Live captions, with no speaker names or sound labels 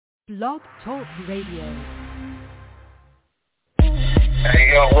Blog Talk Radio.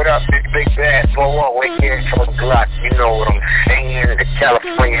 Hey, yo, what up, big bad 4-1, we're here from Glock, you know what I'm saying, the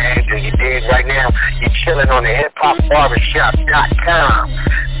California Angel, you dig right now, you're chilling on the hiphopbarbershop.com.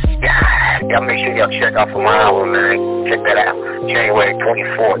 Yeah, y'all make sure y'all check out for my album, man, check that out, January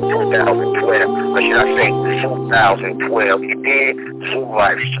 24th, 2012, or should I say 2012, you dig, Zoo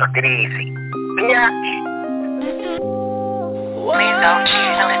Life, suck it easy, biatch. Please don't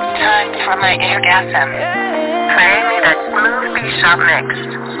cheat till it's time for my orgasm. Play me that smooth B-sharp mix.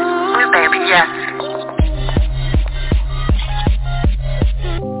 Ooh, baby, yes.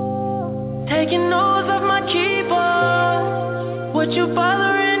 Taking notes off my keyboard. What you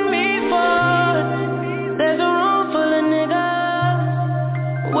bothering me for? There's a room full of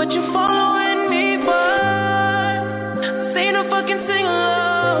niggas. What you following me for? Say no fucking sing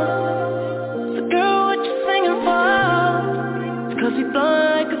along. So girl, what you singing for? Cause we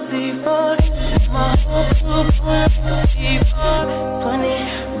blowing like a C4. My whole crew blowing like a C4.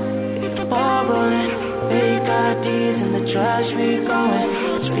 20, ball rolling. Big IDs in the trash, we going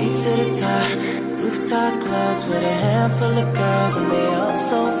straight to the top. Rooftop clubs with a handful of girls and they all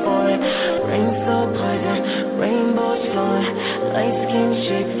so foreign. Rain so poison, rainbows flowing. Light skin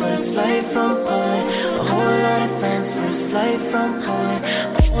chick for a flight from Poland. A whole lot of friends for a flight from Poland.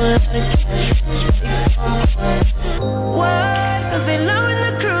 A whole lot of cash straight from Poland. Why? Cause they loving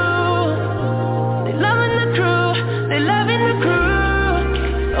the crew. They loving the crew. They loving the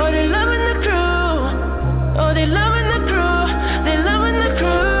crew. Oh, they loving the crew. Oh, they loving the crew. They loving the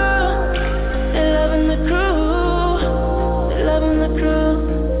crew. They loving the crew. They loving the crew.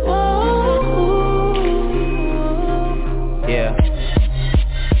 Whoa. Yeah.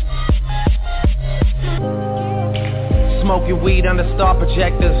 Smoking weed under star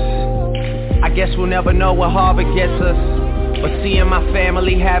projectors. I guess we'll never know what Harvard gets us. But seeing my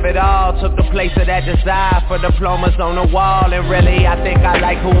family have it all took the place of that desire for diplomas on the wall. And really, I think I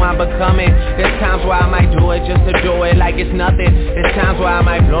like who I'm becoming. There's times where I might do it just to do it like it's nothing. There's times where I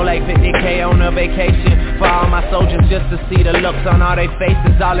might blow like 50K on a vacation for all my soldiers just to see the looks on all their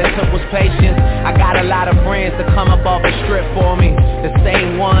faces. All it took was patience. I got a lot of friends to come up off the strip for me. The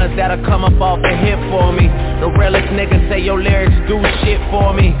same ones that'll come up off the hip for me. The realest niggas say your lyrics do shit for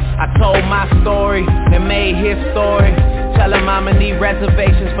me. I told my story and made his story. Tell him I'ma need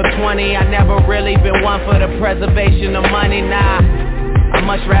reservations for 20. I never really been one for the preservation of money, nah. I'd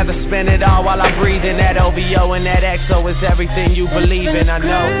much rather spend it all while I'm breathing. That OVO and that XO is everything you believe in, I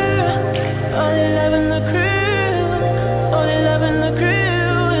know. Oh, they loving the crew. Oh, they loving the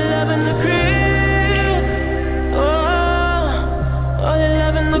crew. They loving the crew. Oh, they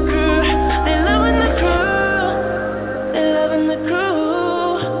loving the crew. They loving the crew. They loving the crew.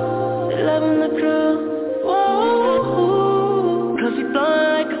 They loving the crew. Cause we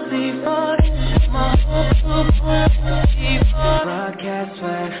blowing like a C4. My whole crew blowing like a C4. Broadcast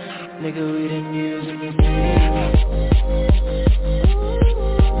swag, nigga, we the music.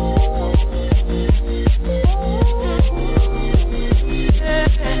 Yeah.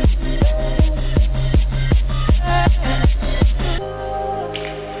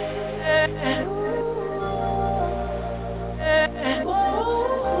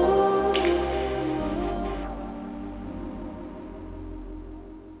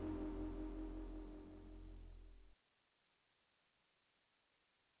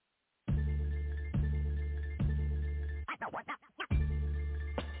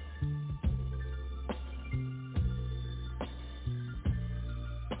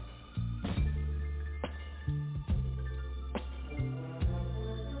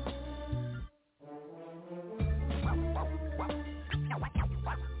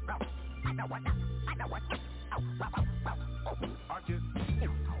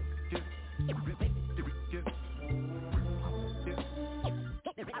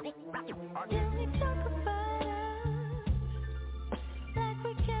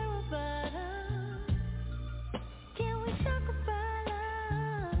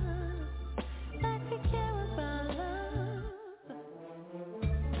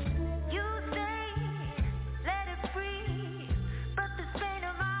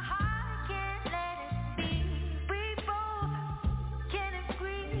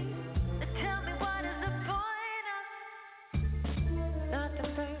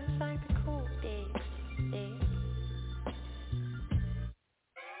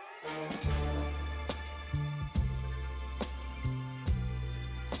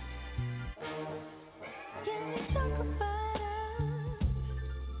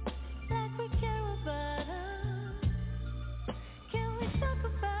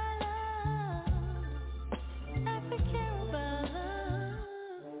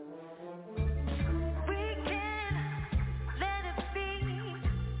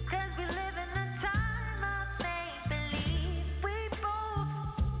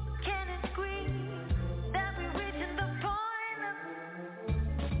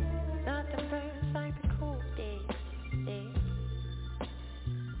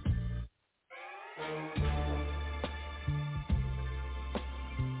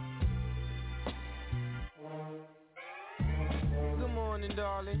 morning,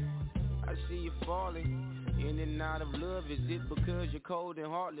 darling. I see you falling in and out of love. Is it because you're cold and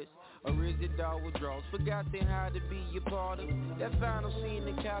heartless? Or is it all withdrawals? Forgotten how to be your part of that final scene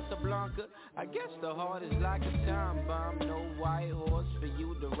in Casablanca. I guess the heart is like a time bomb. No white horse for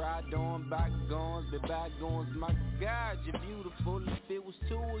you to ride on. Bygones, be bygones. My God, you're beautiful. If it was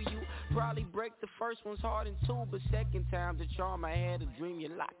two of you, probably break the first one's heart in two. But second time's a charm. I had a dream. You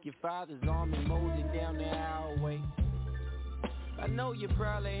lock your father's arm and mosey down the highway. I know you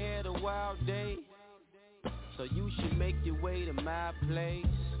probably had a wild day, so you should make your way to my place,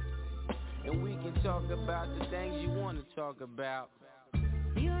 and we can talk about the things you want to talk about.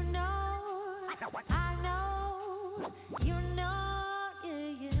 You know, I know, you know,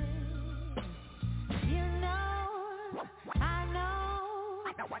 yeah, yeah. You know, I know,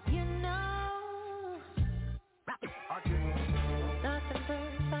 you know. Nothing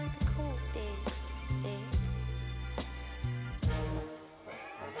burns like a cold day.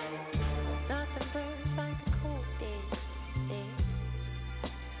 Nothing burns like a cold day.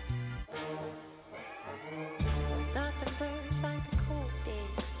 Nothing burns like a cold day.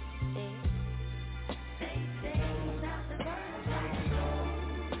 They say nothing burns like a cold.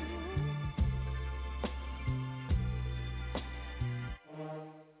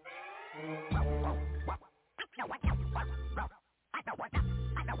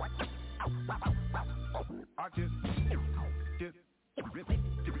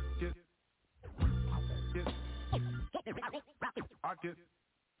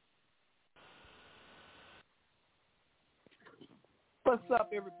 What's up,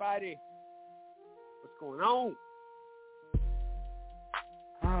 everybody? What's going on?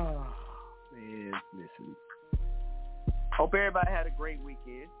 Oh, man, listen. Hope everybody had a great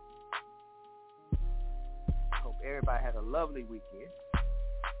weekend. Hope everybody had a lovely weekend. I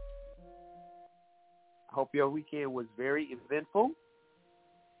hope your weekend was very eventful.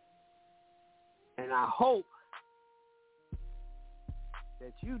 And I hope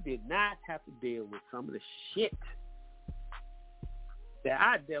that you did not have to deal with some of the shit that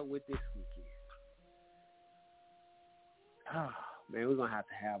I dealt with this weekend. Oh, man, we're going to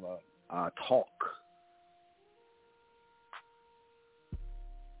have a talk.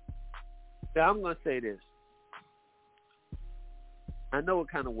 Now, I'm going to say this. I know what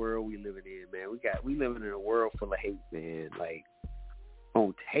kind of world we living in, man. We living in a world full of hate, man. Like,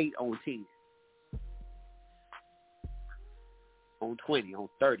 hate on 10. On 20, on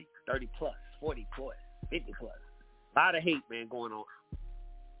 30, 30 plus, 40 plus, 50 plus. A lot of hate, man, going on.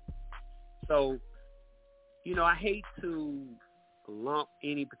 So, I hate to lump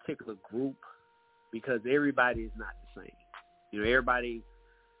any particular group because everybody is not the same. Everybody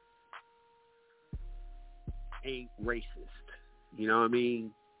ain't racist. You know what I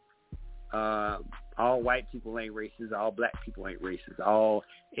mean? All white people ain't racist. All black people ain't racist. All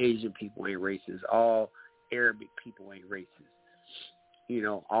Asian people ain't racist. All Arabic people ain't racist.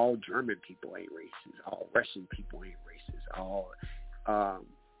 All German people ain't racist. All Russian people ain't racist.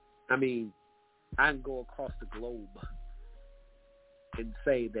 I can go across the globe and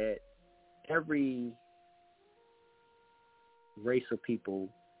say that every race of people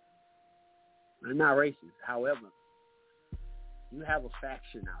are not racist. However, you have a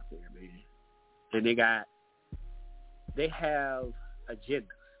faction out there, man, and they have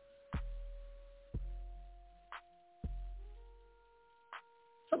agendas.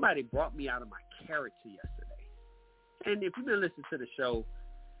 Somebody brought me out of my character yesterday. And if you've been listening to the show,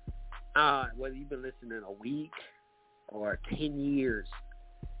 whether you've been listening a week or 10 years,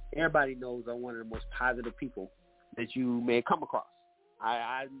 everybody knows I'm one of the most positive people that you may come across.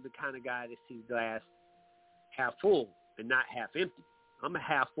 I'm the kind of guy that sees glass half full and not half empty. I'm a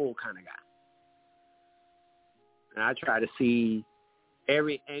half full kind of guy. And I try to see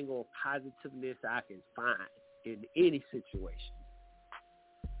every angle of positiveness I can find in any situation.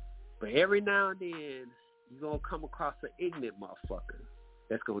 But every now and then, you're going to come across an ignorant motherfucker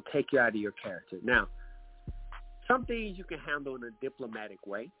that's going to take you out of your character. Now, some things you can handle in a diplomatic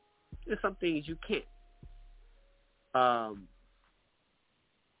way, and some things you can't. And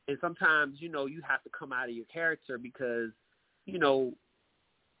sometimes, you have to come out of your character because,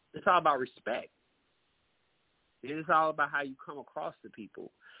 it's all about respect. And it's all about how you come across to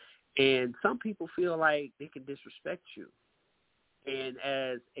people. And some people feel like they can disrespect you. And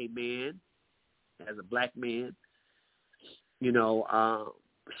as a man, as a black man,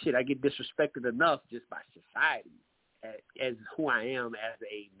 I get disrespected enough just by society as who I am as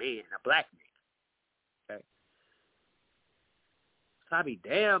a man, a black man. Okay? So I'd be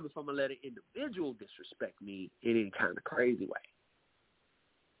damned if I'm going to let an individual disrespect me in any kind of crazy way.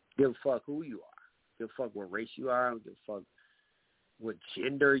 Give a fuck who you are. Give a fuck what race you are. Give a fuck what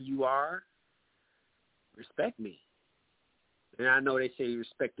gender you are, respect me. And I know they say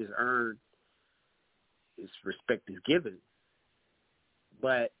respect is earned, respect is given.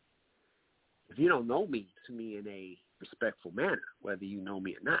 But if you don't know me to me in a respectful manner, whether you know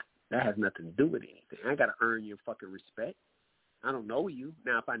me or not, that has nothing to do with anything. I got to earn your fucking respect. I don't know you.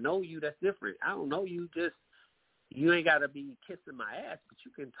 Now, if I know you, that's different. I don't know you. You ain't got to be kissing my ass, but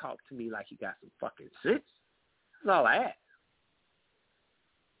you can talk to me like you got some fucking sense. That's all I ask.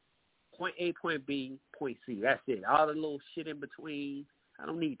 Point A, point B, point C. That's it. All the little shit in between, I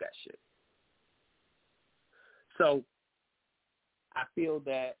don't need that shit. So I feel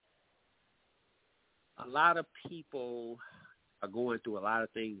that a lot of people are going through a lot of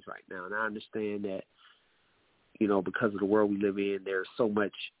things right now, and I understand that, you know, because of the world we live in, there's so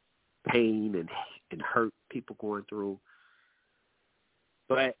much pain and hurt people going through.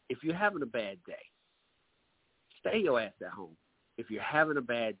 But if you're having a bad day, stay your ass at home. If you're having a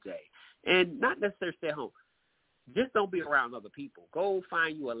bad day, and not necessarily stay at home, just don't be around other people. Go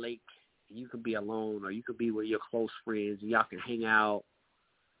find you a lake, and you can be alone, or you can be with your close friends, and y'all can hang out,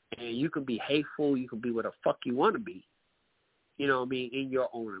 and you can be hateful. You can be where the fuck you want to be, you know what I mean, in your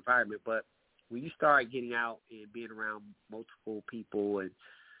own environment. But when you start getting out and being around multiple people and,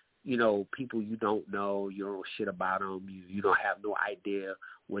 you know, people you don't know, you don't know shit about them, you don't have no idea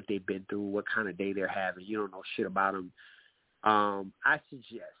what they've been through, what kind of day they're having, you don't know shit about them, I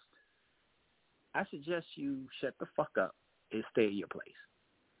suggest you shut the fuck up and stay in your place.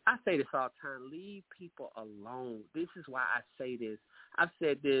 I say this all the time, leave people alone. This is why I say this. I've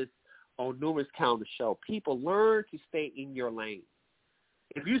said this on numerous counts of the show. People, learn to stay in your lane.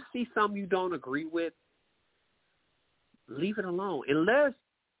 If you see something you don't agree with, leave it alone. Unless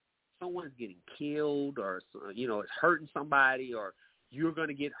someone's getting killed or, you know, it's hurting somebody or you're going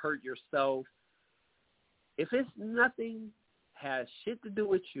to get hurt yourself. If it's nothing, has shit to do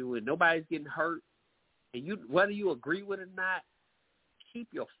with you and nobody's getting hurt, and you, whether you agree with it or not, keep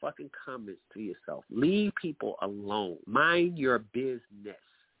your fucking comments to yourself. Leave people alone. Mind your business.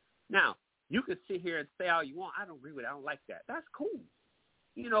 Now, you can sit here and say all you want. I don't agree with it. I don't like that. That's cool.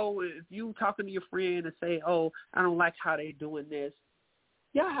 You know, if you talking to your friend and say, oh, I don't like how they doing this,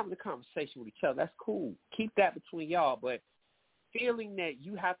 y'all having a conversation with each other. That's cool. Keep that between y'all. But feeling that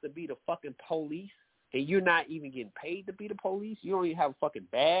you have to be the fucking police and you're not even getting paid to be the police, you don't even have a fucking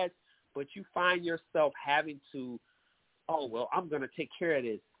badge, but you find yourself having to, oh, well, I'm going to take care of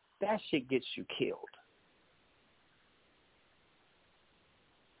this. That shit gets you killed.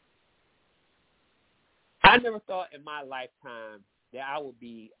 I never thought in my lifetime that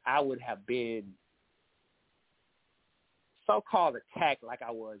I would have been so-called attacked like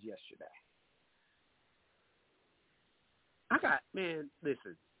I was yesterday.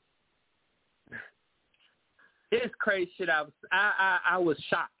 Listen, it's crazy shit. I was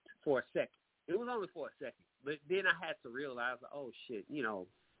shocked for a second. It was only for a second, but then I had to realize, oh shit, you know,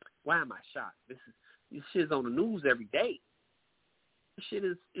 why am I shocked? This shit's on the news every day. This shit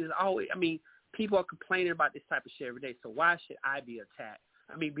is always. I mean, people are complaining about this type of shit every day. So why should I be attacked?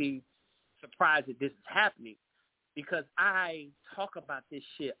 I mean, be surprised that this is happening, because I talk about this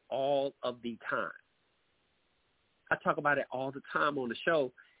shit all of the time. I talk about it all the time on the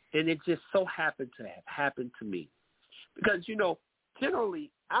show, and it just so happened to have happened to me. Because, you know,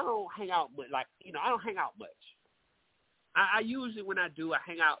 generally, I don't hang out much. I don't hang out much. I usually, when I do, I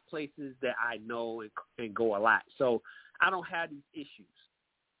hang out places that I know and go a lot. So I don't have these issues.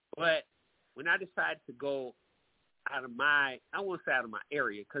 But when I decide to go out of I won't say out of my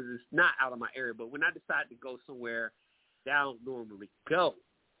area, because it's not out of my area, but when I decide to go somewhere that I don't normally go,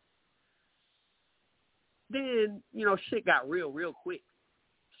 then, you know, shit got real quick.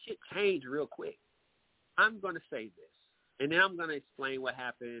 Shit changed real quick. I'm going to say this, and then I'm going to explain what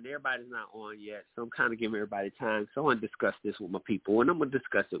happened. Everybody's not on yet, so I'm kind of giving everybody time. So I want to discuss this with my people, and I'm going to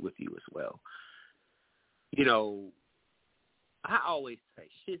discuss it with you as well. You know, I always say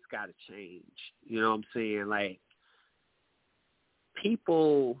shit's got to change. You know what I'm saying? Like,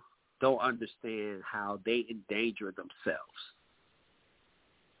 people don't understand how they endanger themselves.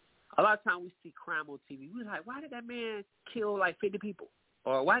 A lot of times we see crime on TV. We're like, why did that man kill like 50 people?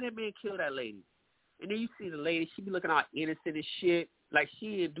 Or why did that man kill that lady? And then you see the lady, she be looking all innocent and shit, like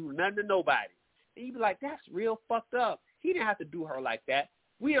she didn't do nothing to nobody. And you be like, that's real fucked up. He didn't have to do her like that.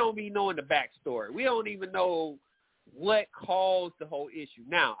 We don't be knowing the backstory. We don't even know what caused the whole issue.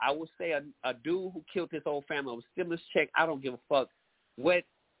 Now, I would say a dude who killed his whole family with a stimulus check, I don't give a fuck.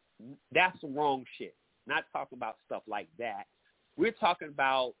 That's some wrong shit. Not talking about stuff like that. We're talking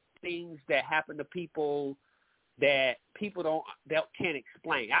about things that happen to people that people can't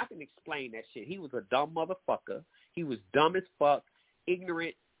explain. I can explain that shit. He was a dumb motherfucker. He was dumb as fuck,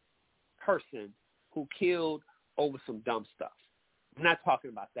 ignorant person who killed over some dumb stuff. I'm not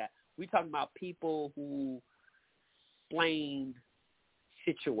talking about that. We're talking about people who blamed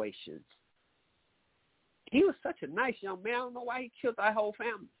situations. He was such a nice young man. I don't know why he killed our whole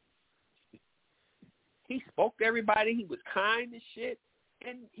family. He spoke to everybody. He was kind and shit.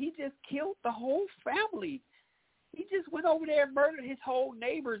 And he just killed the whole family. He just went over there and murdered his whole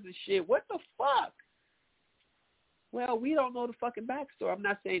neighbors and shit. What the fuck? Well, we don't know the fucking backstory. I'm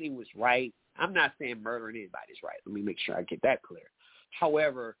not saying he was right. I'm not saying murdering anybody's right. Let me make sure I get that clear.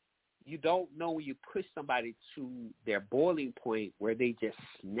 However, you don't know when you push somebody to their boiling point where they just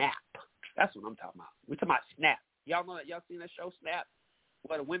snap. That's what I'm talking about. We're talking about Snap. Y'all know that? Y'all seen that show, Snap?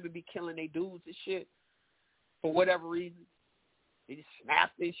 Where the women be killing their dudes and shit for whatever reason. They just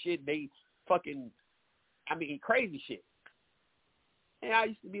snap this shit. They fucking, crazy shit. And I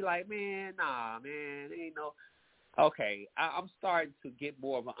used to be like, man, nah, man, ain't no. Okay, I'm starting to get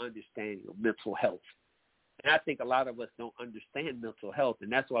more of an understanding of mental health. And I think a lot of us don't understand mental health,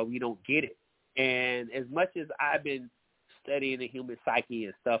 and that's why we don't get it. And as much as I've been studying the human psyche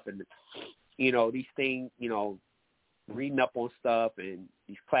and stuff and, these things, reading up on stuff and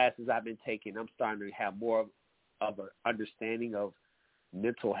these classes I've been taking, I'm starting to have more of an understanding of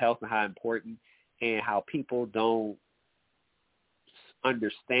mental health and how important and how people don't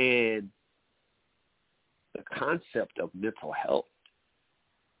understand the concept of mental health,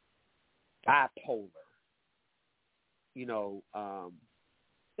 bipolar,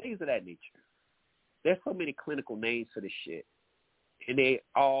 things of that nature. There's so many clinical names for this shit, and they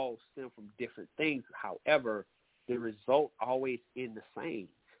all stem from different things. However, the result always in the same.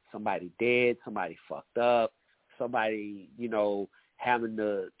 Somebody dead, somebody fucked up, somebody, having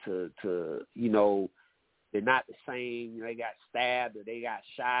to they're not the same. They got stabbed or they got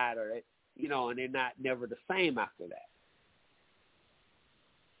shot or, and they're not never the same after that.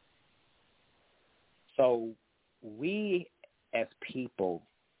 So we as people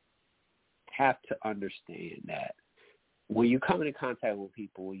have to understand that when you come into contact with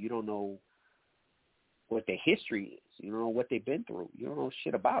people, you don't know what their history is. You don't know what they've been through. You don't know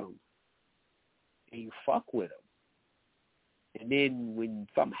shit about them. And you fuck with them. And then when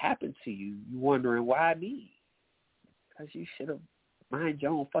something happens to you, you're wondering, why me? Because you should have mind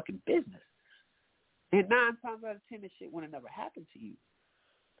your own fucking business. And 9 times out of 10, this shit would have never happened to you.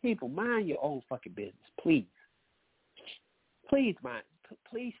 People, mind your own fucking business, please. Please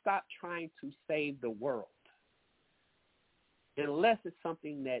stop trying to save the world. Unless it's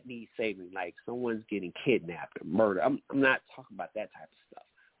something that needs saving, like someone's getting kidnapped or murdered. I'm not talking about that type of stuff.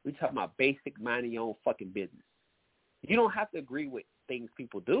 We're talking about basic minding your own fucking business. You don't have to agree with things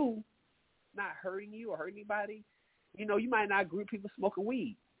people do. Not hurting you or hurting anybody. You might not agree with people smoking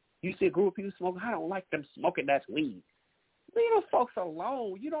weed. You see a group of people smoking, I don't like them smoking, that's weed. Leave those folks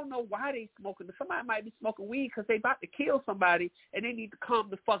alone. You don't know why they smoking. Somebody might be smoking weed because they about to kill somebody and they need to calm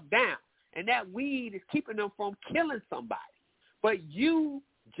the fuck down. And that weed is keeping them from killing somebody. But you,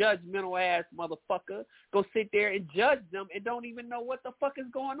 judgmental ass motherfucker, go sit there and judge them and don't even know what the fuck is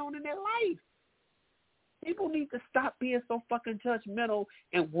going on in their life. People need to stop being so fucking judgmental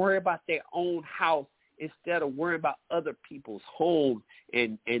and worry about their own house instead of worrying about other people's homes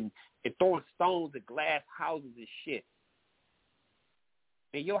and throwing stones at glass houses and shit.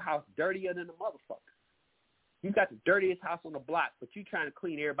 And your house dirtier than the motherfucker. You got the dirtiest house on the block, but you trying to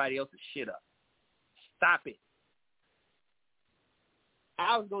clean everybody else's shit up. Stop it.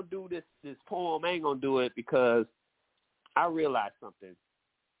 I was going to do this poem. I ain't going to do it because I realized something.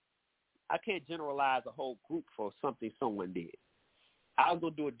 I can't generalize a whole group for something someone did. I was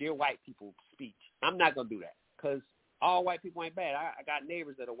going to do a Dear White People speech. I'm not going to do that because all white people ain't bad. I got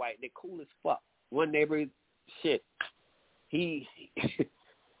neighbors that are white. They're cool as fuck. One neighbor, shit, he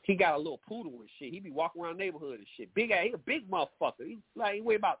got a little poodle and shit. He be walking around the neighborhood and shit. He a big motherfucker. He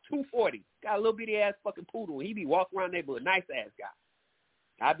weigh about 240. Got a little bitty ass fucking poodle. And he be walking around the neighborhood. Nice ass guy.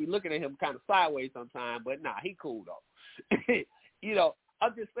 I be looking at him kind of sideways sometimes, but nah, he cool though.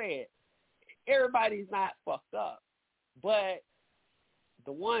 I'm just saying, everybody's not fucked up, but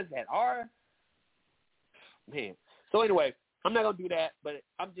the ones that are, man. So anyway, I'm not gonna do that, but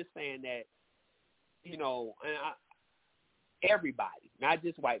I'm just saying that, everybody, not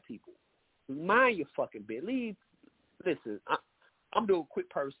just white people, mind your fucking business. Listen, I'm doing a quick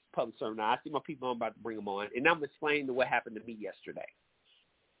public sermon now. I see my people. I'm about to bring them on, and I'm explaining what happened to me yesterday.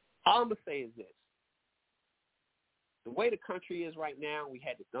 All I'm gonna say is this. The way the country is right now, we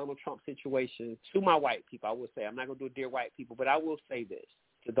had the Donald Trump situation. To my white people, I will say, I'm not going to do a Dear White People, but I will say this.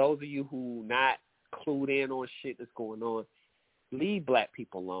 To those of you who not clued in on shit that's going on, leave black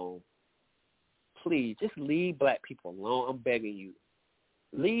people alone. Please, just leave black people alone. I'm begging you.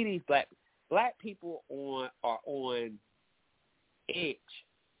 Leave these black people are on edge.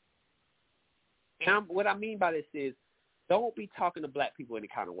 And what I mean by this is, don't be talking to black people any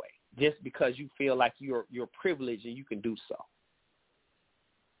kind of way just because you feel like you're privileged and you can do so.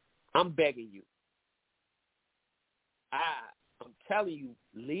 I'm begging you. I'm telling you,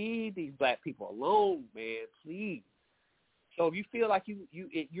 leave these black people alone, man, please. So if you feel like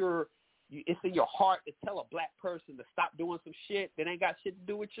it's in your heart to tell a black person to stop doing some shit that ain't got shit to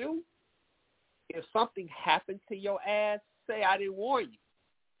do with you, if something happened to your ass, say I didn't warn you.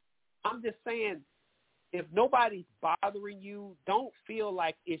 I'm just saying, if nobody's bothering you, don't feel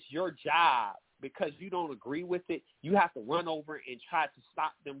like it's your job because you don't agree with it. You have to run over and try to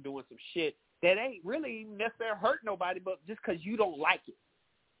stop them doing some shit that ain't really necessarily hurt nobody, but just because you don't like it.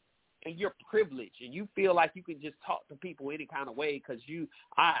 And you're privileged, and you feel like you can just talk to people any kind of way because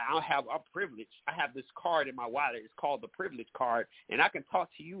I'm privileged. I have this card in my wallet. It's called the privilege card, and I can talk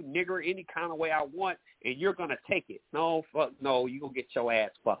to you, nigger, any kind of way I want, and you're going to take it. No, fuck no, you're going to get your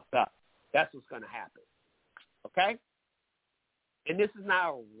ass fucked up. That's what's going to happen. Okay? And this is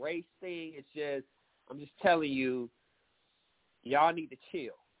not a race thing. It's just, I'm just telling you, y'all need to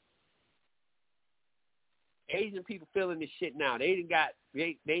chill. Asian people feeling this shit now. They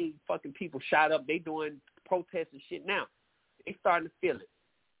fucking people shot up. They doing protests and shit now. They starting to feel it.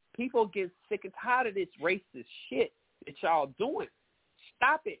 People get sick and tired of this racist shit that y'all doing.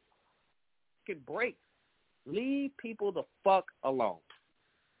 Stop it. Fucking break. Leave people the fuck alone.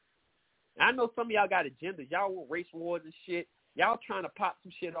 I know some of y'all got agendas. Y'all want race wars and shit. Y'all trying to pop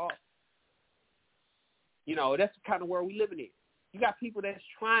some shit off. You know, that's the kind of world we living in. You got people that's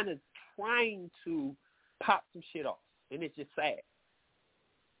trying to pop some shit off, and it's just sad.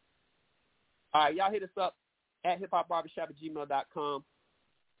 All right, y'all hit us up at hiphopbarbershop@gmail.com.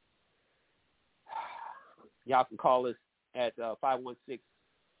 Y'all can call us at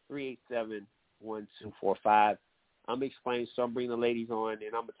 516-387-1245. I'm going to explain, so I'm bringing the ladies on,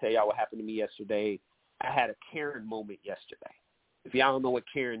 and I'm going to tell y'all what happened to me yesterday. I had a Karen moment yesterday. If y'all don't know what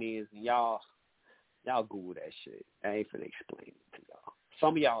Karen is, and y'all Google that shit. I ain't finna explain it to y'all.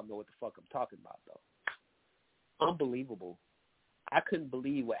 Some of y'all know what the fuck I'm talking about, though. Unbelievable. I couldn't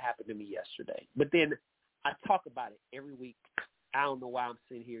believe what happened to me yesterday. But then I talk about it every week. I don't know why I'm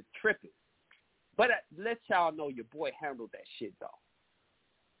sitting here tripping. But let y'all know your boy handled that shit, though.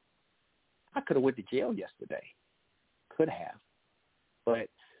 I could have went to jail yesterday. Could have. But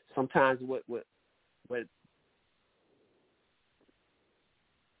sometimes what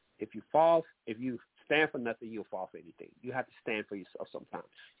if you stand for nothing, you'll fall for anything. You have to stand for yourself sometimes.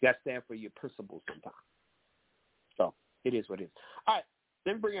 You got to stand for your principles sometimes. So it is what it is. All right,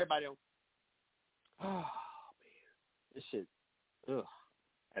 let me bring everybody on. Oh, man. This shit, I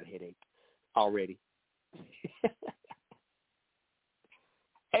had a headache already.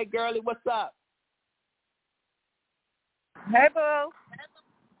 Hey, girlie, what's up? Hey, boo.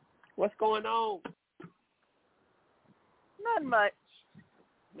 What's going on? Not much.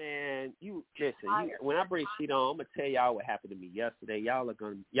 Man, you listen. When I bring shit on, I'm gonna tell y'all what happened to me yesterday. Y'all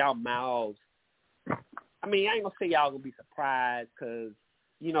mouths. I mean, I ain't gonna say y'all gonna be surprised, cause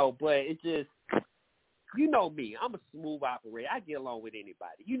but it just, me. I'm a smooth operator. I get along with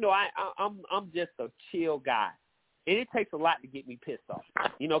anybody. I'm just a chill guy, and it takes a lot to get me pissed off.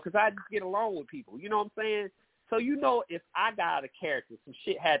 Cause I just get along with people. You know what I'm saying? So if I got out of character, some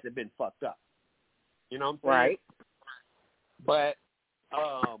shit had to have been fucked up. You know what I'm saying? Right. But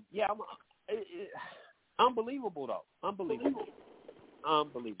unbelievable though. Unbelievable.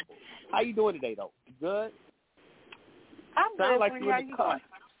 How you doing today though? You good? I'm Sound good. like you're in the car.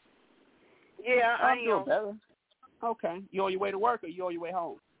 Yeah, I'm doing better. Okay. You on your way to work or you on your way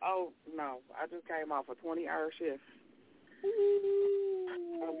home? Oh no, I just came off a 20-hour shift.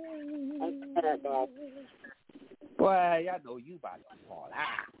 I'm tired, Bob. Boy, I know you about to fall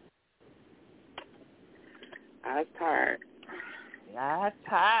out. I was tired. I'm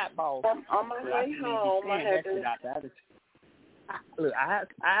tired, boss. On my way home, I had to. Look, I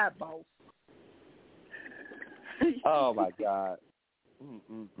had boss. Oh my God.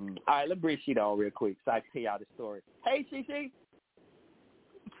 All right, let's bring Sheeta on real quick so I can tell y'all the story. Hey, She.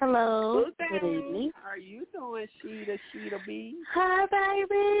 Hello. Good evening. How are you doing, Sheeta B? Hi,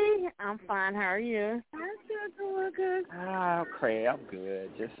 baby. I'm fine. How are you? I'm still doing good. Okay, I'm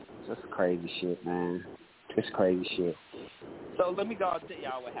good. Just crazy shit, man. Just crazy shit. So let me go and tell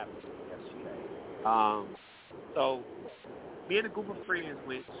y'all what happened yesterday. So me and a group of friends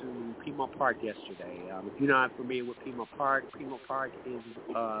went to Piedmont Park yesterday. If you're not familiar with Piedmont Park is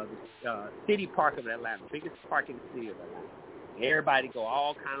the city park of Atlanta, biggest park in the city of Atlanta. Everybody go,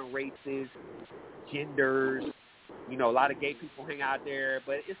 all kind of races, genders, You know, a lot of gay people hang out there,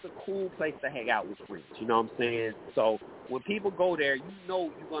 but it's a cool place to hang out with friends. You know what I'm saying? So when people go there, you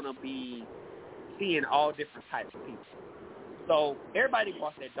know you're going to be seeing all different types of people. So everybody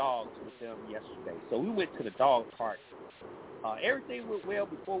brought their dogs with them yesterday. So we went to the dog park. Everything went well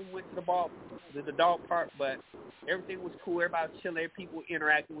before we went to the dog park, but everything was cool. Everybody was chilling. People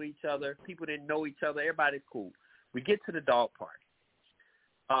interacting with each other. People didn't know each other. Everybody's cool. We get to the dog park.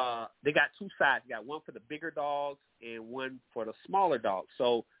 They got two sides. They got one for the bigger dogs and one for the smaller dogs.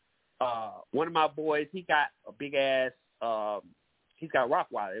 So one of my boys, he got a big-ass, he's got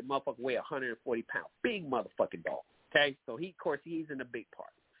Rottweiler. That motherfucker weigh 140 pounds. Big motherfucking dog, okay? So, of course, he's in the big part.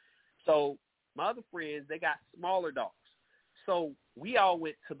 So my other friends, they got smaller dogs. So we all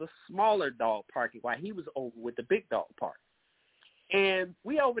went to the smaller dog park while he was over with the big dog park. And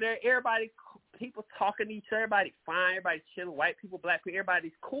we over there, people talking to each other, everybody fine, everybody chilling, white people, black people,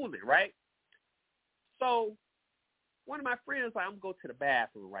 everybody's cooling, right? So one of my friends was like, I'm going to go to the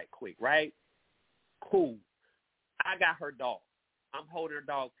bathroom right quick, right? Cool. I got her dog. I'm holding her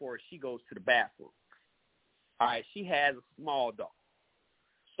dog for her. She goes to the bathroom. All right, she has a small dog.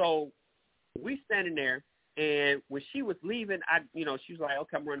 So we standing there, and when she was leaving, she was like,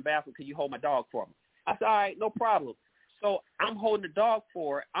 okay, I'm running the bathroom. Can you hold my dog for me? I said, all right, no problem. So I'm holding the dog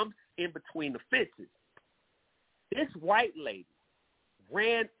for her. I'm in between the fences. This white lady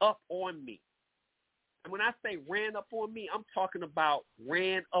ran up on me. And when I say ran up on me, I'm talking about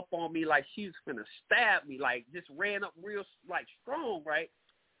ran up on me like she was finna stab me, like just ran up real, like, strong, right?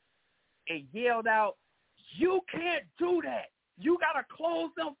 And yelled out, you can't do that. You got to close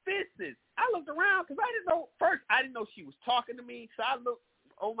them fences. I looked around because I didn't know she was talking to me, so I looked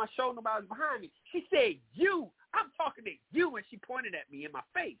over my shoulder, nobody was behind me. She said, you. I'm talking to you, and she pointed at me in my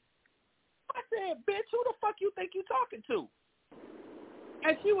face. I said, bitch, who the fuck you think you talking to?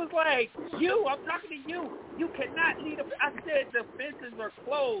 And she was like, I'm talking to you. You cannot leave. I said the fences are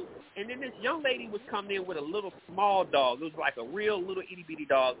closed. And then this young lady was coming in with a little small dog. It was like a real little itty-bitty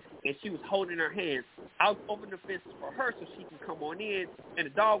dog, and she was holding her hands. I was opening the fences for her so she can come on in, and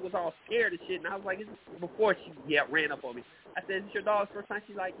the dog was all scared and shit. And I was like, before she ran up on me. I said, is this your dog's first time?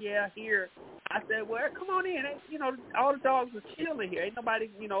 She's like, yeah, here. I said, well, come on in. All the dogs are chilling here. Ain't nobody,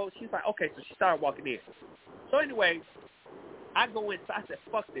 She's like, okay. So she started walking in. So anyway, I go inside. I said,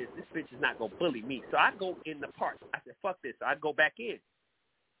 fuck this. This bitch is not going to bully me. So I go in the park. I said, fuck this. So I go back in.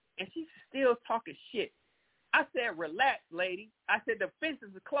 And she's still talking shit. I said, relax, lady. I said, the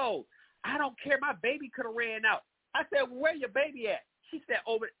fences are closed. I don't care. My baby could have ran out. I said, well, where your baby at? She said,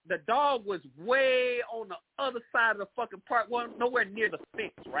 the dog was way on the other side of the fucking park, nowhere near the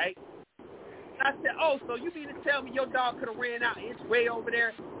fence, right? I said, oh, so you mean to tell me your dog could have ran out and it's way over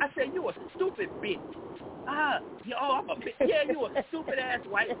there? I said, you a stupid bitch. I'm a bitch. Yeah, you a stupid-ass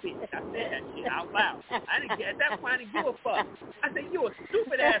white bitch. I said that shit out loud. At that point, I didn't give a fuck. I said, you a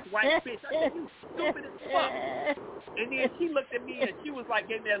stupid-ass white bitch. I said, you stupid as fuck. And then she looked at me and she was like,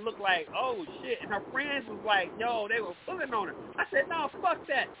 gave me that look like, oh, shit. And her friends was like, yo, they were pulling on her. I said, no, fuck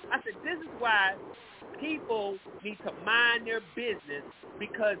that. I said, this is why people need to mind their business,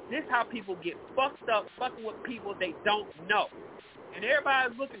 because this is how people get fucked up fucking with people they don't know. And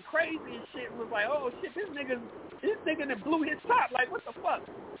everybody's looking crazy and shit and was like, oh, shit, this nigga that blew his top. Like, what the fuck?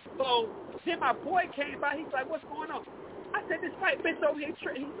 So then my boy came by. He's like, what's going on? I said, this white bitch over here.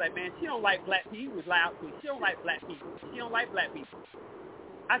 He's like, man, she don't like black people. He was loud too. She don't like black people. She don't like black people.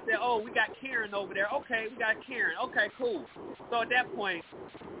 I said, oh, we got Karen over there. Okay, we got Karen. Okay, cool. So at that point,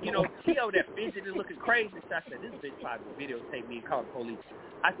 she over there fidgeting and looking crazy. So I said, this bitch probably will videotape me and call the police.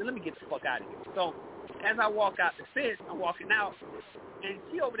 I said, let me get the fuck out of here. So as I walk out the fence, I'm walking out, and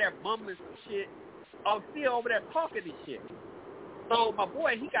she over there mumbling some shit. I'm still over there talking this shit. So my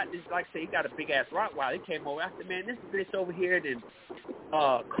boy, he got this, like I said, he got a big-ass Rottweiler. He came over. I said, man, this bitch over here then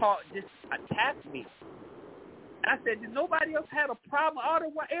just attacked me. I said, did nobody else have a problem?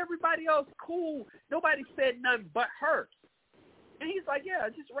 Everybody else cool. Nobody said nothing but her. And he's like, yeah,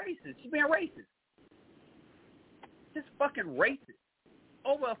 just racist. She's being racist. Just fucking racist.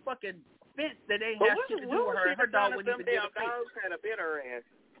 Over a fucking fence that they have shit to do with her. Her dog wouldn't even get a fence. Dogs had a bitter ass.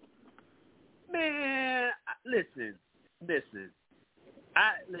 Man, listen. This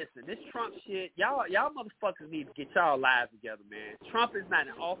Trump shit, y'all motherfuckers need to get y'all lives together, man. Trump is not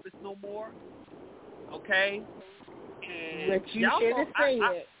in office no more. Okay? And but you should have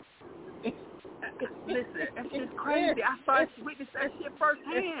said it. Listen, that shit's crazy. I started to witness that shit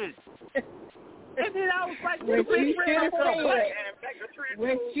firsthand. And then I was like, what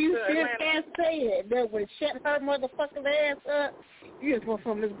you should have said that would shut her motherfucking ass up. You just want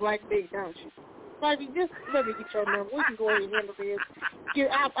from this black dick, don't you? Baby, just let me get your number. We can go ahead and handle this.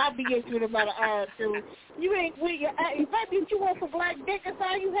 I'll be at you in about an hour or two. You ain't, baby, if you want some black dick, that's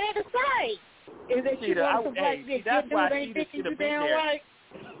all you had to say. Is that you want some black dick? That's Your why dude ain't dicking you down right.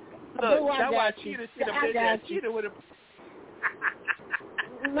 Look, that's why Cheetah should have been there. Cheetah would have.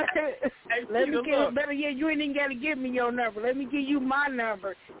 Let me get better yet. You ain't even got to give me your number. Let me give you my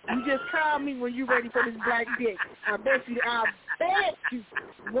number. You just call me when you ready for this black dick. I bet you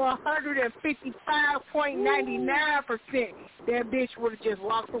 155.99% that bitch would have just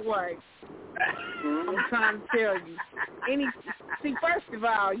walked away. I'm trying to tell you. See, first of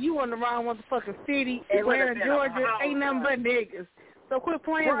all, you in the wrong motherfucking city. Atlanta, Georgia, ain't nothing but niggas. So quit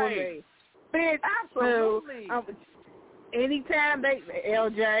playing with me. Bitch, absolutely. Anytime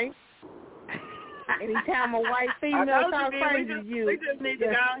LJ, anytime a white female talk crazy to you, we just need to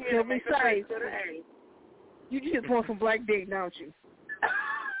go out here and be safe. You just want some black dick, don't you?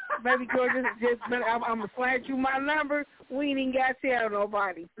 Baby girl, I'm going to flash you my number. We ain't even got to tell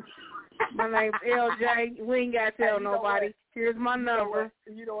nobody. My name's LJ. We ain't got to tell nobody. Here's my number.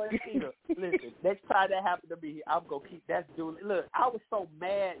 You know what, Cheetah? Listen, next time that happened to me, I'm going to keep that doing. Look, I was so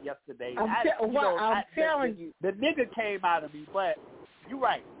mad yesterday. I'm telling you. The nigga came out of me, but you're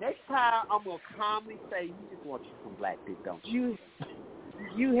right. Next time, I'm going to calmly say, you just want you some black dick, don't you?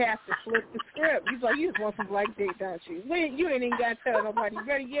 You have to flip the script. You just want some black dick, don't you? You ain't even got to tell nobody. You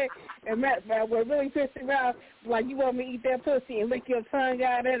ready yet? And what really pissed me off, like you want me to eat that pussy and lick your tongue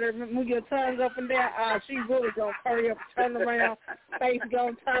out at her, move your tongue up and down. She really going to hurry up and turn around. Face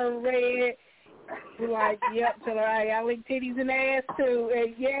going to turn red. Be like, yep, tell her, I lick titties and ass too.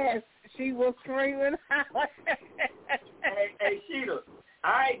 And yes, she was screaming. Hey, Sheeta.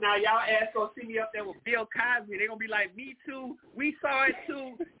 All right, now y'all ass gonna see me up there with Bill Cosby. They gonna be like, me too. We saw it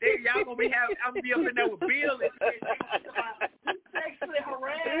too. Y'all gonna be I'm gonna be up in there with Bill and shit. You sexually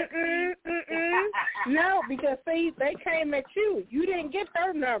harassed me. No, because see, they came at you. You didn't get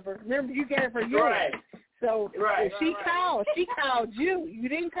her number. Remember, you gave her yours. Right. So if she called you. You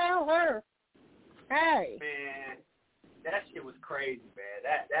didn't call her. Hey. Man. That shit was crazy, man.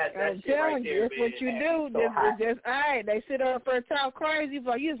 That I'm shit telling right you, there, that's what you do. Just all right, they sit up there and talk crazy,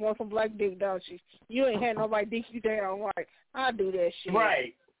 but you just want some black dick, don't you? You ain't had nobody dick you down right. I'll do that shit.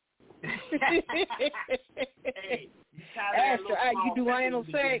 Right. Hey, Astro, you do anal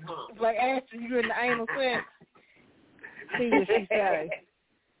sex. Like Astro, you in the anal sex. See what she say.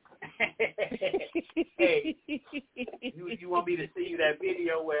 Hey, you want me to see you that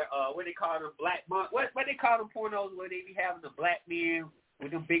video where what they call them black monk? What they call them pornos where they be having the black men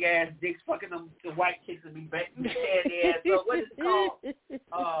with them big ass dicks fucking them the white chicks and be tearing their ass up? What is it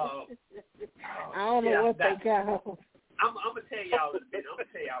called? I don't know what they call. I'm gonna tell y'all.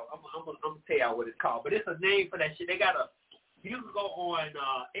 I'm gonna tell y'all what it's called. But it's a name for that shit. They got you can go on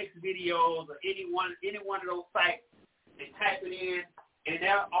X videos or any one of those sites and type it in. And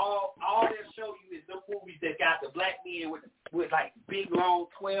all they'll show you is the movies that got the black men with like big long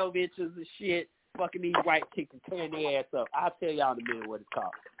 12 inches of shit fucking these white chicks and tearing their ass up. I'll tell y'all in a minute what it's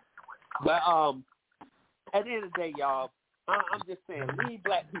called. But at the end of the day, y'all, I'm just saying, leave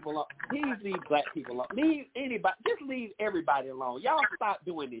black people alone. Please leave black people alone. Leave anybody. Just leave everybody alone. Y'all stop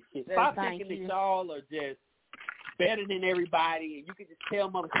doing this shit. Stop thinking that y'all are just better than everybody, and you can just tell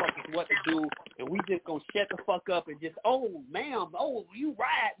motherfuckers what to do, and we just gonna shut the fuck up and just, oh, ma'am, oh, you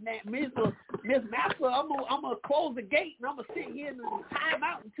right, Miss Master, I'm gonna close the gate and I'm gonna sit here and time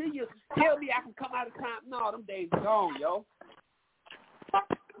out until you tell me I can come out of time. No, them days are gone, yo.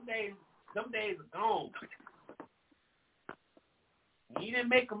 Them days are gone. He didn't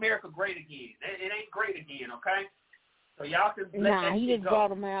make America great again. It ain't great again, okay? So y'all can let that he shit just go. brought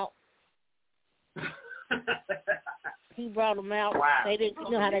them out. He brought them out. Wow. They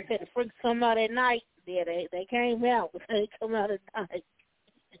didn't know how they said the freaks come out at night. Yeah, they came out, but they come out at night.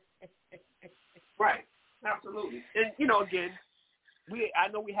 Right. Absolutely. And again, I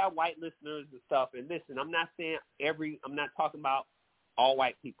know we have white listeners and stuff, and listen, I'm not talking about all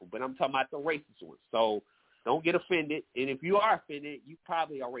white people, but I'm talking about the racist ones. So don't get offended, and if you are offended, you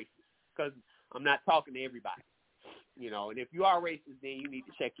probably are racist, because I'm not talking to everybody. And if you are racist, then you need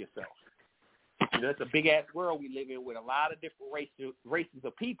to check yourself. It's a big-ass world we live in with a lot of different races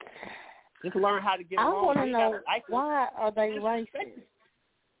of people. Just learn how to get along. I want to know, why are they racist?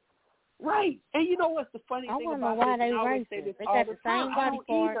 Right. And you know what's the funny thing about this? I want to know why they racist. They got the same body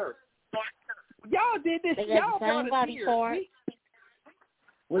part. Y'all did this. They got the same body part.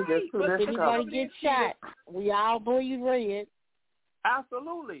 We just if anybody gets shot, we all bleed red.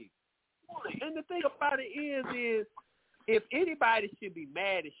 Absolutely. And the thing about it is if anybody should be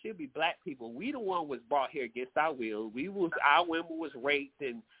mad, it should be black people. We the one was brought here against our will. Our women was raped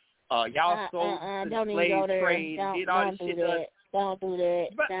and Y'all sold to the slave trade and did all this shit. Don't do that.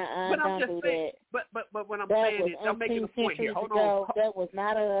 But I'm just saying. But what I'm saying is, I'm making a point here. Hold on. That was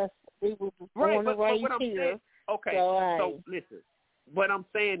not us. We were born and raised here. Okay. So listen. What I'm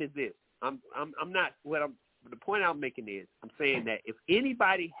saying is this. The point I'm making is, I'm saying that if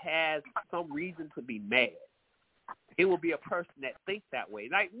anybody has some reason to be mad, it will be a person that thinks that way.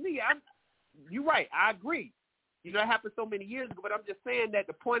 Like me, you're right. I agree. You know, it happened so many years ago, but I'm just saying that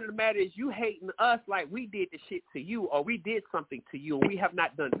the point of the matter is you hating us like we did the shit to you, or we did something to you, and we have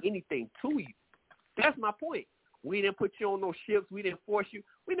not done anything to you. That's my point. We didn't put you on no ships. We didn't force you.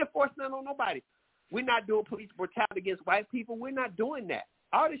 We didn't force nothing on nobody. We're not doing police brutality against white people. We're not doing that.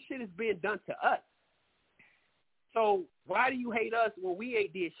 All this shit is being done to us. So why do you hate us when we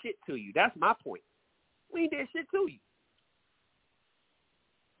ain't did shit to you? That's my point. We ain't did shit to you.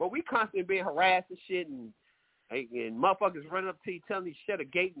 But we constantly being harassed and shit, and motherfuckers running up to you telling you shut a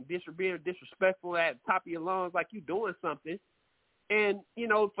gate and being disrespectful at the top of your lungs like you doing something, and, you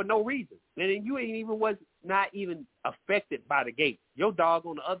know, for no reason. And then you was not even affected by the gate. Your dog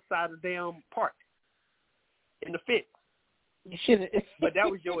on the other side of the damn park in the fence. But that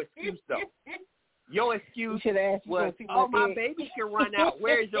was your excuse, though. Your excuse was, my baby can run out.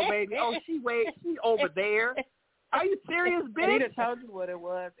 Where is your baby? Oh, she over there. Are you serious, bitch? Anita told you what it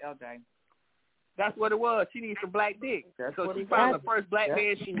was, LJ. That's what it was. She needs some black dick. So she found the first black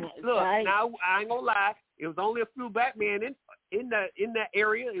man. Look, now I ain't gonna lie. It was only a few black men in that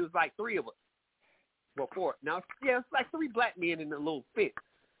area. It was like 3 of us. Well, 4. Now, yeah, it's like 3 black men in the little fit.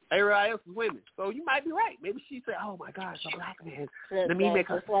 Everybody else is women. So you might be right. Maybe she said, "Oh my God, it's a black man. Let me make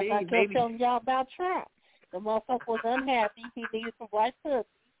her like sing." I kept telling y'all about Trump. The motherfucker was unhappy. He needed some white pussy.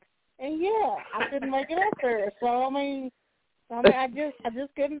 And yeah, I couldn't make it up there. So I mean, I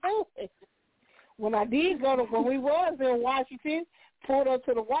just couldn't do it. When I did when we was in Washington, pulled up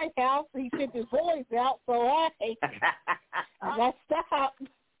to the White House, he sent his boys out, so I got stopped.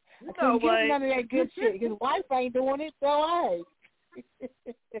 I couldn't get none of that good shit. His wife ain't doing it, so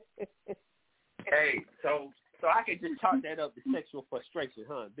Hey, so I can just chalk that up to sexual frustration,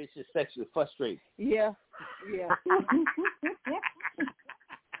 huh? Bitch is sexually frustrated. Yeah.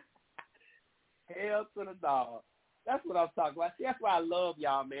 Hell to the dog. That's what I'm talking about. See, that's why I love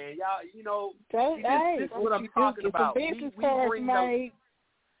y'all, man. Y'all, you know, this is what I'm talking about. Get some business cards made.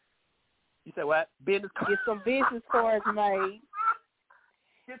 You said what? Get some business cards made.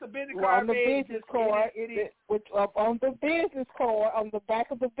 Get some business cards made. On the business card, on the business card, on the back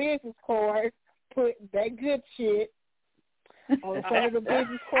of the business card, put that good shit. On the front of the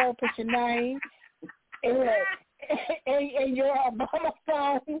business card, put your name and your Obama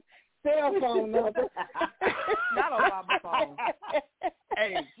phone. Cell phone number. Not on my phone.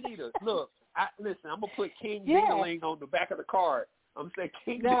 Hey, Cheetah, look. Listen, I'm gonna put King Ding-a-ling on the back of the card. I'm gonna say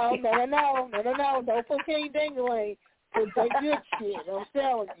King. No. Don't put King Ding-a-ling. Put that good shit. I'm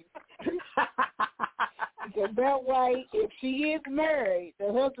telling you. Because that way, if she is married,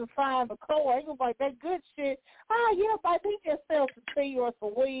 the husband finds a car. He's gonna be like that good shit. Oh yeah, but he just sells some tea or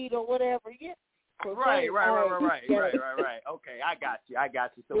some weed or whatever. Yeah. Right. Okay, I got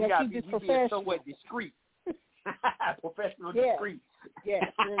you. So we got to be somewhat discreet. Professional discreet. Yeah,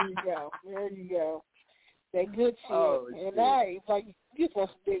 there you go. That good shit. Oh, and I like, you just want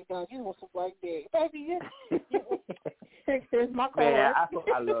some big guns. You want some black dick. Baby, here's my card. Man,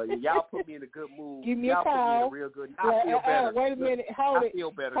 I love you. Y'all put me in a good mood. Give me Y'all a call. put me in a real good mood. I feel better. Wait a minute. Hold it. I feel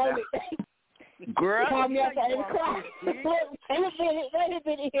better now. Girl, call me after 8 o'clock. Wait a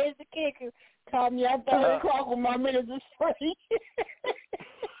minute. Here's the kicker. Call me after 8 o'clock when my minutes is free.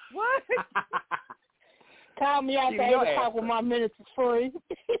 What? Call me after 8 o'clock when my minutes is free.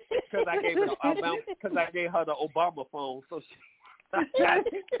 Because I gave her the Obama phone, so she got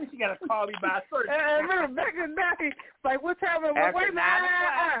to call me by a certain time. Remember, back in the day, like what time? Wait a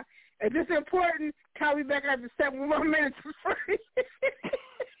minute. If this is important, call me back after 7 when my minutes is free.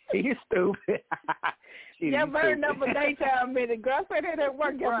 He's stupid. Y'all burned up my daytime minute. Girl, I said that at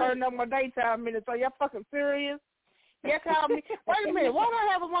work. Y'all burned up my daytime minute. So y'all fucking serious? Y'all call me. Wait a minute. Why don't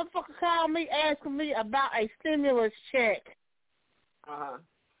I have a motherfucker call me asking me about a stimulus check? Well,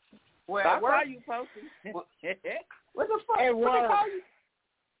 where are you posting? What the fuck? At work.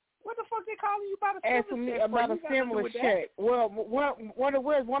 What the fuck they calling you about a stimulus check? Asking me about a stimulus check. Well, what it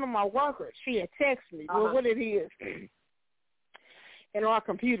was, one of my workers, she had texted me. Well, what it is, in our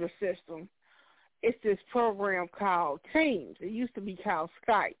computer system, it's this program called Teams. It used to be called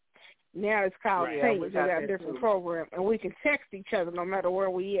Skype. Now it's called Teams. It's got a different program, and we can text each other no matter where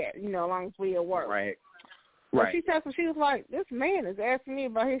we at, as long as we at work. Right. So she texted me, she was like, this man is asking me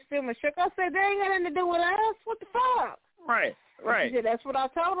about his stimulus check. I said, that ain't got nothing to do with us. What the fuck? Right. He said, that's what I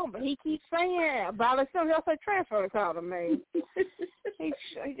told him, but he keeps saying about it. I said, transfer the call to me. He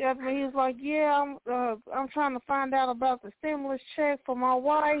was like, yeah, I'm trying to find out about the stimulus check for my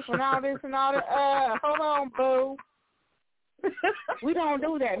wife and all this and all that. Hold on, boo. We don't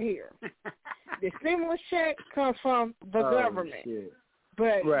do that here. The stimulus check comes from the government,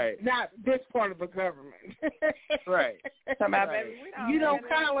 but not this part of the government. Right. You don't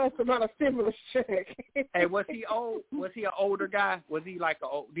call us about a stimulus check. Hey, was he old? Was he an older guy? Was he like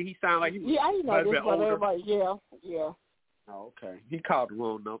did he sound like he was? Yeah, I know this, but older? everybody, yeah. Oh, okay. He called the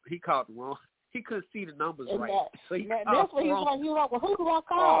wrong number. He couldn't see the numbers and right. So that's what he was like. He was like, well, who do I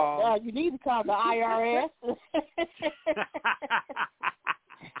call? You need to call the IRS.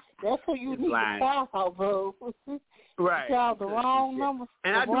 That's who you need to call, bro. Right. You called the wrong number.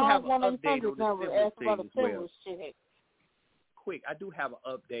 And I do have an update on the number. stimulus Ask about thing the as well. Check. Quick, I do have an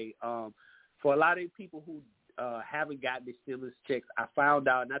update. For a lot of people who haven't gotten the stimulus checks, I found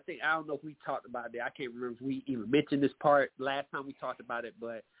out, and I don't know if we talked about it. I can't remember if we even mentioned this part last time we talked about it,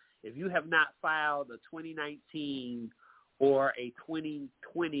 but if you have not filed a 2019 or a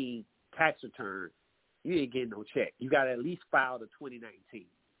 2020 tax return, you ain't getting no check. You got to at least file the 2019.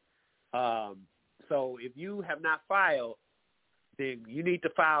 So if you have not filed, then you need to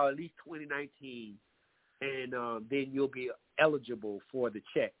file at least 2019, and then you'll be eligible for the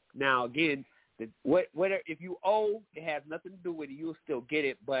check. Now, again, if you owe, it has nothing to do with it. You'll still get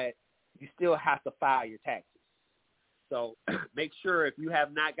it, but you still have to file your taxes. So make sure if you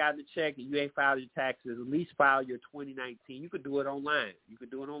have not gotten the check and you ain't filed your taxes, at least file your 2019. You could do it online.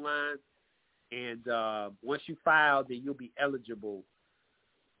 And once you file, then you'll be eligible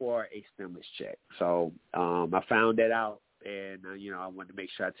for a stimulus check. So I found that out, and, I wanted to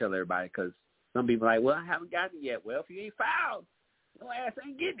make sure I tell everybody, because some people are like, well, I haven't gotten it yet. Well, if you ain't filed, your ass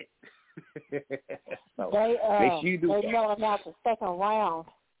ain't getting it. So make sure you do that. They're mailing out the second round.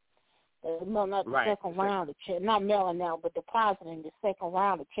 They're mailing out the second round of checks. Not mailing out, but depositing the second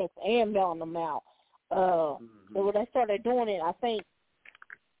round of checks and mailing them out. So when they started doing it, I think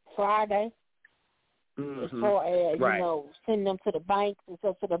Friday, as far as, sending them to the banks, and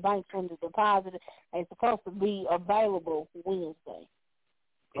so to the banks when the deposit, they're supposed to be available Wednesday.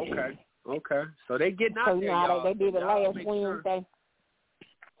 Okay. So they getting out there, y'all. They did it last Wednesday.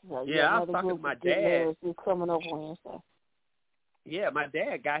 So, I was talking to my dad. It's coming up Wednesday. Yeah, my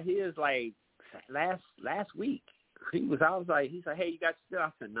dad got his like last week. He said, hey, you got your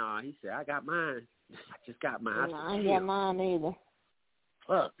stuff? I said, nah. He said, I got mine. I just got mine. I ain't got mine either.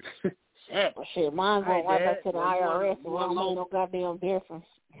 Fuck. Shit, mine's going right back to the IRS. It won't make no goddamn difference.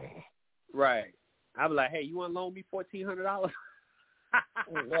 Right. I was like, hey, you want to loan me $1,400?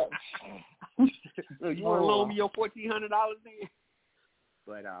 You want to loan me your $1,400 then?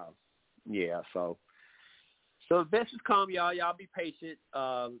 But so the best is come, y'all. Y'all be patient,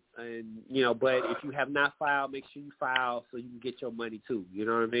 and but if you have not filed, make sure you file so you can get your money too. You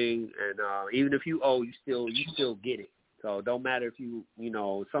know what I mean? And even if you owe, you still get it. So it don't matter if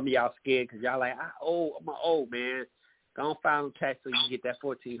some of y'all scared because y'all like, I'm old, man. Don't file them tax so you can get that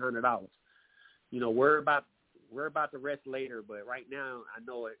 $1,400. Worry about the rest later, but right now I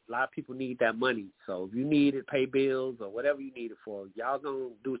know a lot of people need that money. So if you need it, pay bills or whatever you need it for, y'all gonna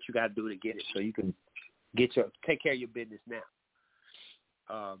do what you gotta do to get it so you can take care of your business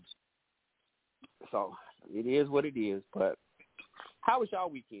now. So it is what it is. But how was y'all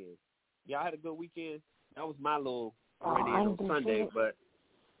weekend? Y'all had a good weekend? That was my little on Sunday, but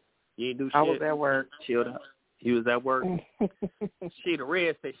you didn't do shit. I was at work. Chilled up. You was at work. The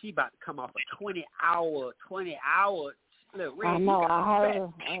Red said she about to come off a 20-hour. Look, Red, I know, I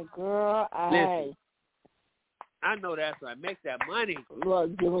heard. Oh, girl, listen, I know that's right. Make that money.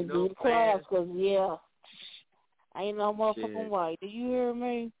 Look, giving you the class, because, ain't no motherfucking way. Do you hear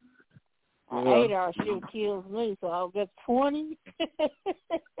me? 8-hour shift kills me, so I'll get 20.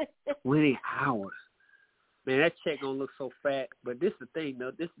 20 hours. Man, that check gonna look so fat. But this is the thing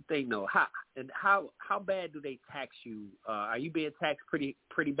though. How bad do they tax you? Are you being taxed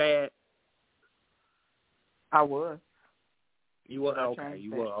pretty bad? I was. You were okay.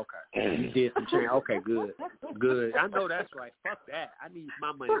 You were okay. You did some change. Okay, good. I know that's right. Fuck that. I need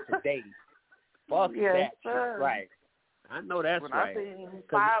my money today. Fuck that. Sir. Right. I know that's when right. I seen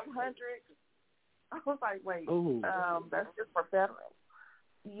 500, I was like, wait, that's just for federal.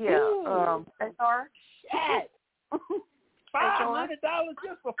 Yeah. HR. Shit. $500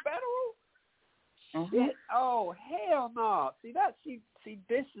 just for federal? Mm-hmm. Shit. Oh, hell no. See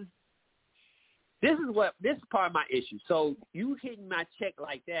this is part of my issue. So you hitting my check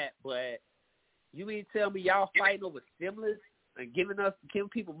like that, but you mean to tell me y'all fighting over stimulus and giving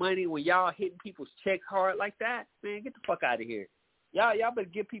people money when y'all hitting people's checks hard like that, man, get the fuck out of here. Y'all better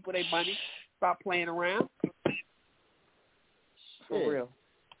give people their money. Stop playing around. For real.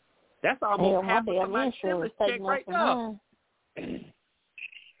 That's almost half of my stimulus check right now. Man,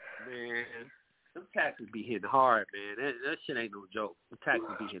 them taxes be hitting hard, man. That shit ain't no joke. The taxes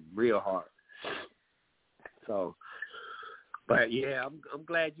be hitting real hard. So, but yeah, I'm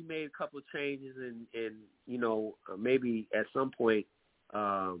glad you made a couple of changes, and you know, maybe at some point,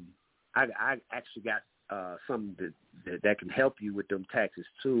 I actually got something that can help you with them taxes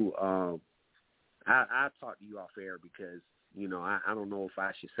too. I talk to you off air because, you know, I don't know if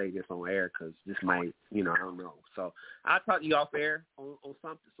I should say this on air because this might, you know, I don't know. So I'll talk to you off air on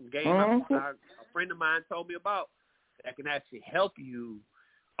some game a friend of mine told me about that can actually help you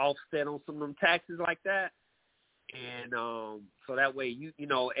offset on some of them taxes like that. And so that way, you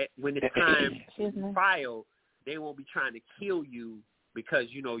know, when it's time to file, they won't be trying to kill you because,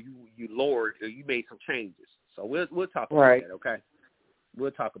 you know, you lowered or you made some changes. So we'll talk about that, okay?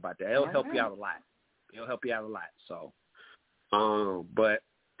 We'll talk about that. It'll help you out a lot. So, but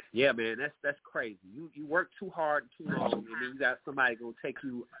yeah, man, that's crazy. You work too hard and too long, and then you got somebody gonna take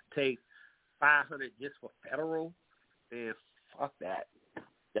 $500 just for federal. Man, fuck that.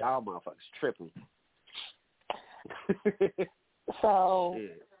 Y'all motherfuckers tripping. So,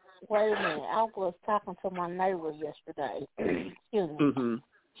 wait a minute. I was talking to my neighbor yesterday. Excuse me. Mm-hmm.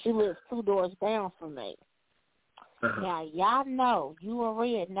 She lives 2 doors down from me. Uh-huh. Now, y'all know, you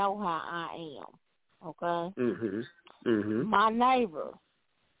already know how I am, okay? Mm-hmm. Mm-hmm. My neighbor,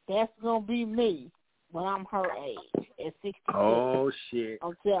 that's going to be me when I'm her age, at 62. Oh, shit.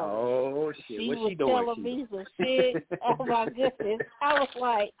 I'm telling you. Oh, shit. She What's was she doing? telling me some shit. Oh, my goodness. I was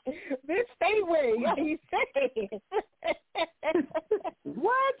like, bitch, stay with me. What are you saying?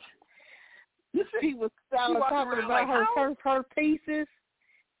 What? She was talking about her pieces.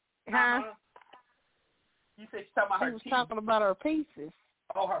 Huh? You said she's talking about her She was talking about her pieces.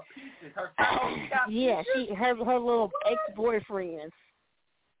 Oh, her pieces. Yeah, her little ex-boyfriends.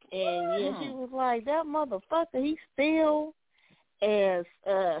 And, yeah, she was like, that motherfucker, he's still as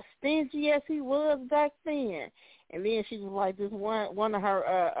stingy as he was back then. And then she was like, this one of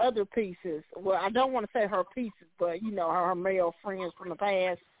her other pieces. Well, I don't want to say her pieces, but, you know, her male friends from the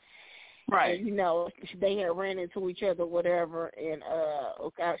past. Right. And, you know, they had ran into each other, whatever. And,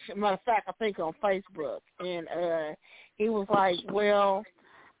 matter of fact, I think on Facebook. And he was like, well,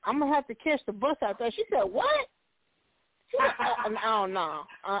 I'm going to have to catch the bus out there. She said, what? Oh, no.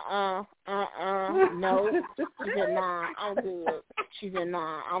 No. She said, nah, I'm good. She said,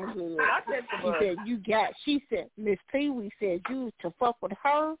 nah, I'm good. She said, Miss Pee Wee said, you, to fuck with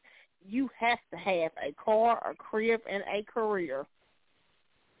her, you have to have a car, a crib, and a career.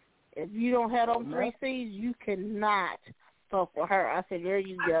 If you don't have those 3 C's, you cannot fuck with her. I said, there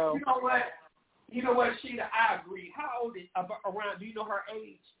you go. You know what, Sheeta, I agree. How old is around? Do you know her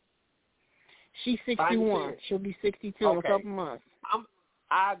age? She's 61. She'll be 62 in a couple months.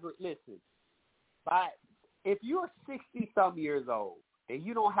 I agree. Listen, but if you're 60-some years old and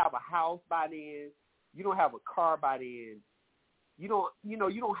you don't have a house by then, you don't have a car by then, you don't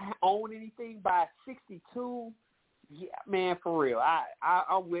own anything by 62. Yeah, man, for real.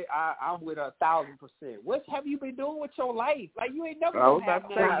 I'm with 1,000%. What have you been doing with your life? Like, you ain't never gonna have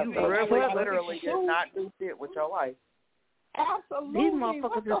nothing. You really literally did not do shit with your life. Absolutely. These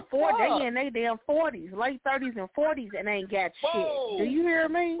motherfuckers is 40. They in their damn 40s, late 30s and 40s, and ain't got shit. Do you hear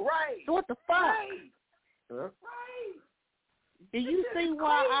me? Right. So what the fuck? Right. Right. Do you see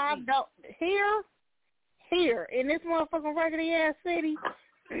why I don't here in this motherfucking raggedy ass city?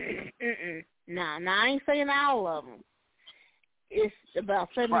 Nah, I ain't saying all of them. It's about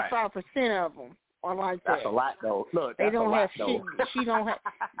 75% of them are like that. That's a lot, though. Look, they don't have shit.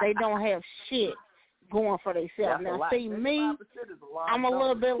 They don't have shit going for themselves. Now, see me, I'm a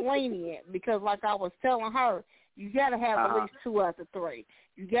little bit lenient because, like I was telling her, you got to have at least 2 out of 3.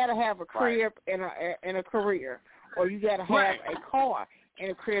 You got to have a crib and a career, or you got to have a car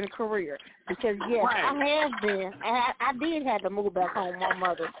and a career. Because yes, I have been. I did have to move back home with my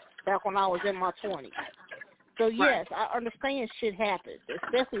mother back when I was in my 20s. So yes, I understand shit happens,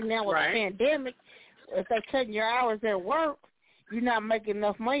 especially now with the pandemic. If they're cutting your hours at work, you're not making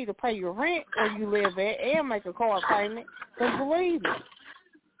enough money to pay your rent where you live at and make a car payment. Because believe me,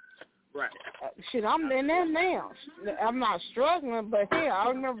 shit, I'm in there now. I'm not struggling, but hell, I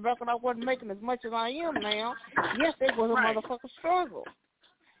remember back when I wasn't making as much as I am now. Yes, it was a motherfucking struggle.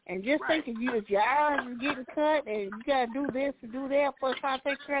 And just thinking if your hours is getting cut and you got to do this and do that for trying to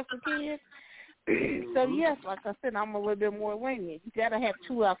take care of the kids. So, yes, like I said, I'm a little bit more lenient. You got to have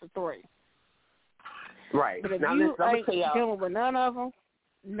 2 out of 3. Right. But if now, you ain't y'all. dealing with none of them,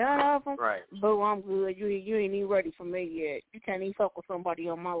 right. boo, I'm good. You ain't even ready for me yet. You can't even fuck with somebody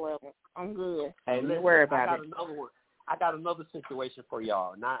on my level. I'm good. Hey, don't worry about I got another one. I got another situation for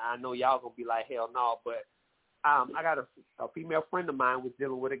y'all. Now, I know y'all going to be like, hell no, but I got a female friend of mine was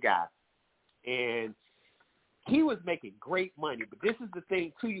dealing with a guy, and he was making great money. But this is the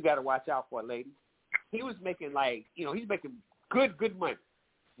thing, too, you got to watch out for, ladies. He was making, he's making good money.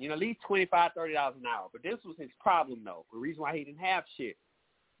 At least $25, $30 an hour. But this was his problem, though. The reason why he didn't have shit.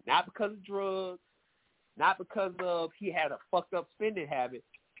 Not because of drugs. Not because of he had a fucked up spending habit.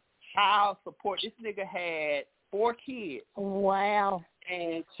 Child support. This nigga had 4 kids. Wow.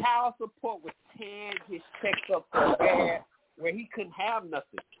 And child support was tearing his checks up so bad where he couldn't have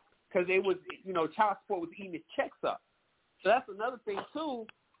nothing. Because it was, child support was eating his checks up. So that's another thing, too,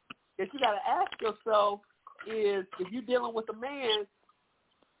 that you got to ask yourself is if you're dealing with a man,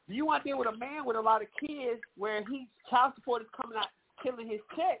 do you want to deal with a man with a lot of kids where child support is coming out killing his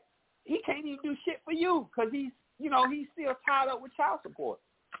check? He can't even do shit for you because he's still tied up with child support.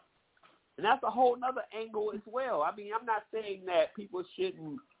 And that's a whole nother angle as well. I mean, I'm not saying that people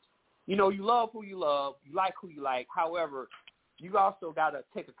shouldn't, you love who you love, you like who you like. However, you also got to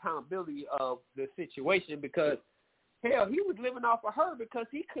take accountability of the situation because, hell, he was living off of her because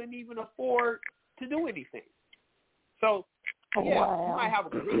he couldn't even afford to do anything. So, yeah, you might have a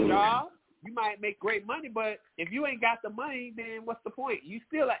great job, you might make great money, but if you ain't got the money, then what's the point? It's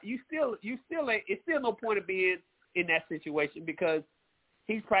still no point of being in that situation because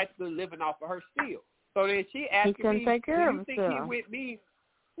he's practically living off of her still. So then she asking me, do you think he with me?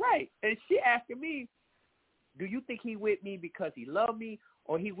 Right. And she asking me, do you think he with me because he love me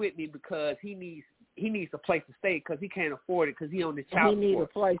or he with me because he needs a place to stay because he can't afford it because he on the child support? He need a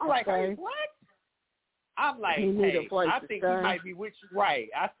place to stay. Hey, what? I'm like, hey, I think he might be with you. Right.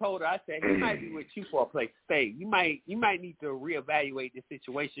 I told her, I said, he might be with you for a place to stay. You might need to reevaluate this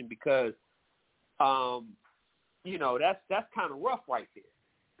situation because, that's kind of rough right there.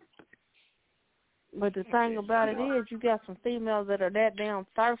 But the thing about it is you got some females that are that damn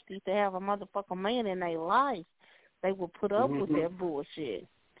thirsty to have a motherfucking man in their life. They will put up with that bullshit.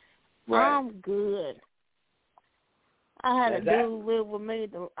 Right. I'm good. I had a dude live with me.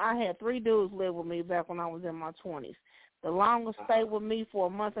 I had 3 dudes live with me back when I was in my 20s. The longest stayed with me for a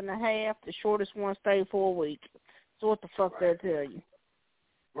month and a half. The shortest one stayed for a week. So what the fuck that tell you?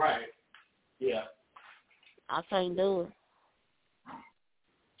 Right. Yeah. I can't do it.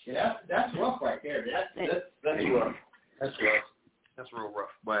 Yeah, that's rough right there. That's rough. That's rough. That's real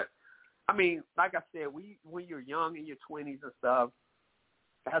rough. But I mean, like I said, when you're young in your 20s and stuff,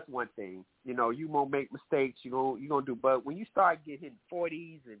 that's one thing. You gonna make mistakes. You gonna do. But when you start getting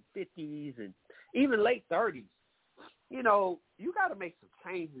 40s and 50s and even late 30s, you got to make some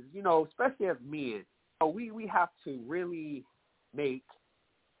changes. Especially as men, we have to really make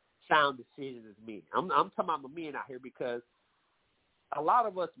sound decisions as men. I'm talking about my men out here because a lot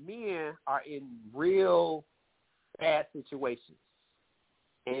of us men are in real bad situations.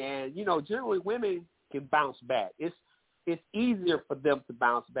 And, generally women can bounce back. It's easier for them to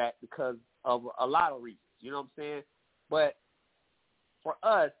bounce back because of a lot of reasons, you know what I'm saying? But for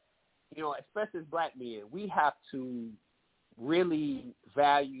us, especially as black men, we have to really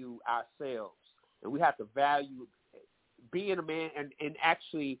value ourselves. And we have to value being a man and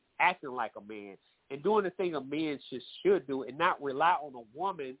actually acting like a man. And doing the thing a man should do and not rely on a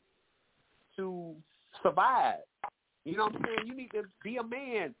woman to survive. You know what I'm saying? You need to be a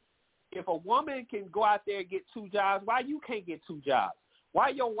man. If a woman can go out there and get 2 jobs, why you can't get 2 jobs? Why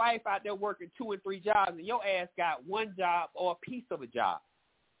your wife out there working 2 and 3 jobs and your ass got 1 job or a piece of a job?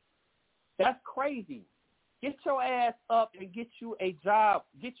 That's crazy. Get your ass up and get you a job.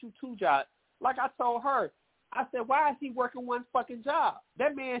 Get you 2 jobs. Like I told her, I said, why is he working 1 fucking job?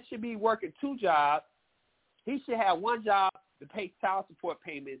 That man should be working 2 jobs. He should have 1 job to pay child support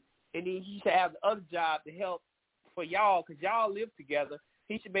payments, and then he should have the other job to help for y'all because y'all live together.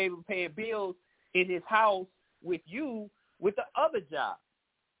 He should be able to pay bills in his house with you with the other job.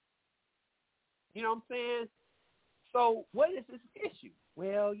 You know what I'm saying? So what is his issue?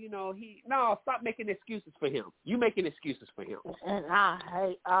 Well, stop making excuses for him. You making excuses for him. And I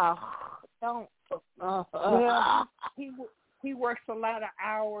hate, don't. Well, he works a lot of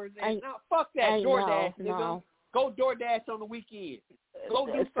hours. And fuck that DoorDash, nigga. No. Go DoorDash on the weekend. Go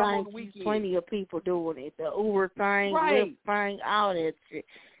do something on the weekend. Plenty of people doing it. The Uber thing, right. Lyft thing, all that shit.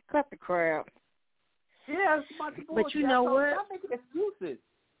 Cut the crap. Yeah, it's a bunch of bullshit. But you know what? Stop making excuses.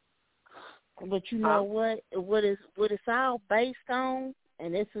 But you know what? What it's all based on,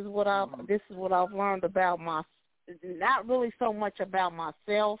 and this is what I've learned about not really so much about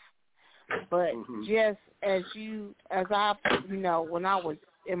myself, But just as I, when I was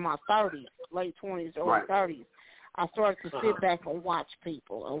in my 30s, late 20s, early 30s, I started to sit back and watch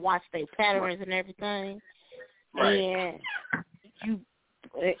people and watch their patterns and everything. And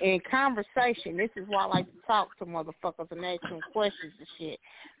in conversation, this is why I like to talk to motherfuckers and ask them questions and shit.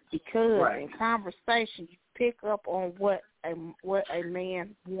 Because in conversation, you pick up on what a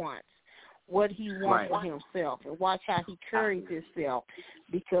man wants, what he wants for himself, and watch how he carries himself.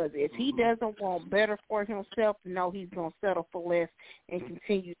 Because if he doesn't want better for himself, he's going to settle for less and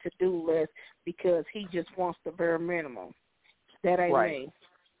continue to do less because he just wants the bare minimum. That ain't me.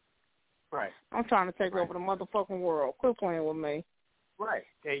 Right. I'm trying to take over the motherfucking world. Quit playing with me. Right.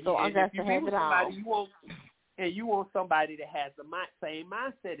 So I got to have it all. You want somebody that has the same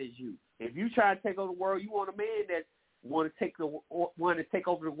mindset as you. If you try to take over the world, you want a man that want to take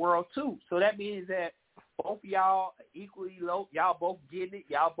over the world too. So that means that both of y'all are equally low. Y'all both getting it.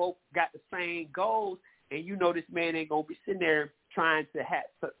 Y'all both got the same goals, and this man ain't gonna be sitting there trying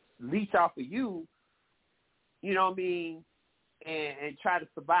to leech off of you. You know what I mean? And try to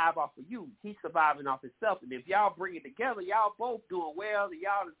survive off of you. He's surviving off himself. And if y'all bring it together, y'all both doing well. And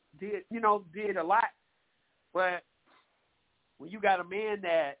y'all did a lot. But when you got a man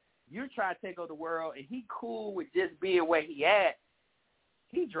that you're trying to take over the world and he cool with just being where he at,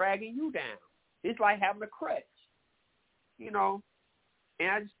 he dragging you down. It's like having a crutch, And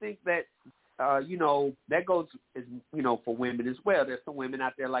I just think that, that goes, for women as well. There's some women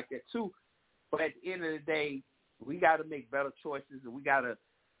out there like that too. But at the end of the day, we got to make better choices, and we got to,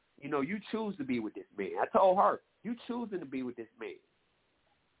 you choose to be with this man. I told her, you choosing to be with this man.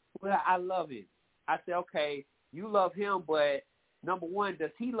 Well, I love him. I said, okay, you love him, but number one, does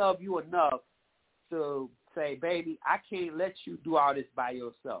he love you enough to say, baby, I can't let you do all this by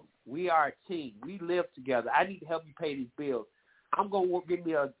yourself. We are a team. We live together. I need to help you pay these bills. I'm going to give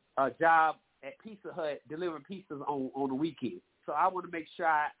me a job at Pizza Hut delivering pizzas on the weekend. So I want to make sure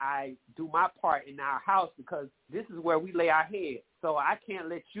I do my part in our house because this is where we lay our head. So I can't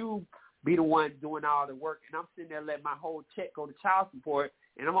let you be the one doing all the work, and I'm sitting there letting my whole check go to child support,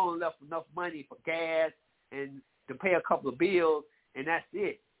 and I'm only left enough money for gas and to pay a couple of bills, and that's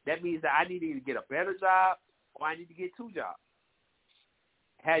it. That means that I need to either get a better job or I need to get 2 jobs.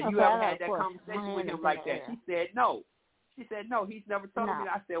 Have you ever had that conversation with him like that? She said no. She said no. He's never told me.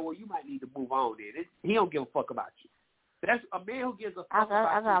 I said, well, you might need to move on then. He don't give a fuck about you. That's a man who gives a fuck about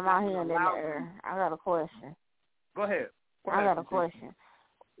you. I got my hand in the air. I got a question. Go ahead. I got a question.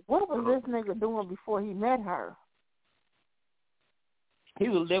 What was this nigga doing before he met her? He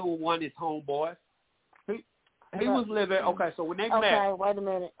was living with one of his homeboys. He was living, so when they met. Okay, wait a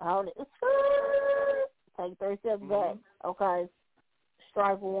minute. Hold it. Take 30 steps back. Okay.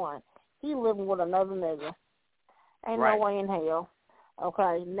 Strike one. He living with another nigga. Ain't no way in hell.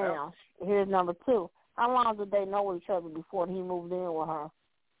 Okay, now, here's number 2. How long did they know each other before he moved in with her?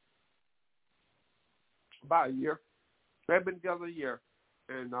 About a year. They've been together a year.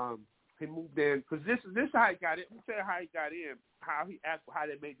 And he moved in. Because this is how he got in. Let me tell you how he got in, how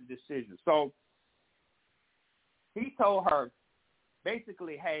they made the decision. So he told her,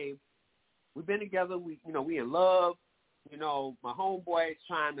 basically, hey, we've been together. We in love. My homeboy is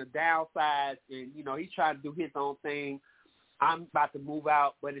trying to downsize, and, he's trying to do his own thing. I'm about to move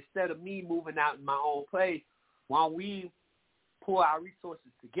out, but instead of me moving out in my own place, why don't we pull our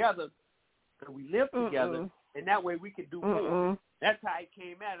resources together and we live together, and that way we can do more. That's how it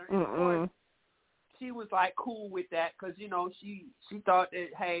came at her. And of course, she was like cool with that because, she thought that,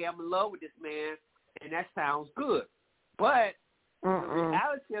 hey, I'm in love with this man, and that sounds good. But the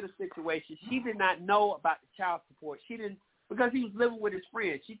reality of the situation, she did not know about the child support. She didn't, because he was living with his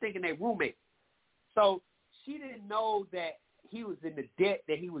friends. She thinking they roommates. So she didn't know that he was in the debt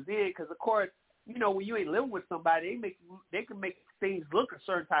that he was in because, of course, when you ain't living with somebody, they can make things look a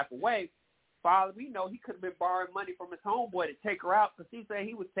certain type of way. For all we know, he could have been borrowing money from his homeboy to take her out because he said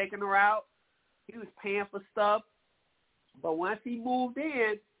he was taking her out. He was paying for stuff. But once he moved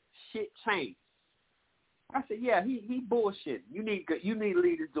in, shit changed. I said, yeah, he bullshit. You need to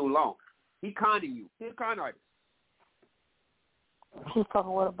leave this dude alone. He conning you. He's a con artist. She's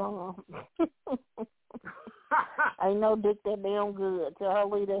talking with a bum. Ain't no dick that damn good. Tell her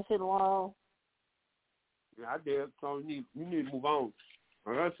leave that shit alone. Yeah, I did. So you need to move on.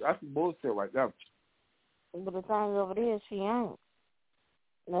 That's some bullshit right there. But the thing over there, she ain't.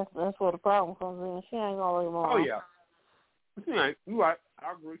 That's where the problem comes in. She ain't gonna leave him alone. Oh yeah. She ain't. You right.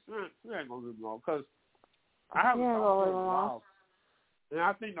 I agree. She ain't gonna leave him alone because I haven't talked to her in a while. And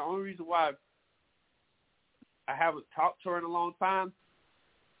I think the only reason why I haven't talked to her in a long time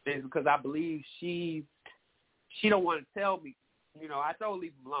is because I believe she don't want to tell me. I told her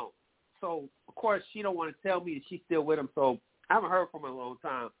leave him alone. so of course she don't want to tell me that she's still with him. So I haven't heard from her in a long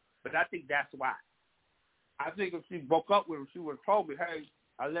time. But I think that's why. I think if she broke up with him, she would have told me, hey,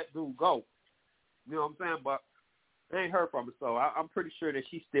 I let dude go. You know what I'm saying? But I ain't heard from her. So I'm pretty sure that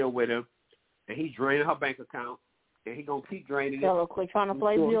she's still with him. And he's draining her bank account. And he's going to keep draining it. So quit trying to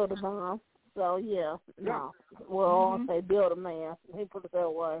play Builder, man. So, yeah. No. Well, I'll say Builder, man. He put it that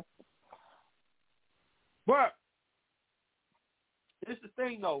way. But this is the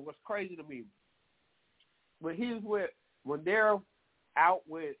thing, though. What's crazy to me, when they're out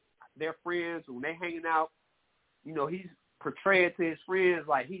with their friends, when they hanging out, you know, he's portraying to his friends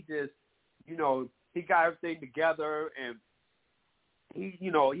like he just, you know, he got everything together and he,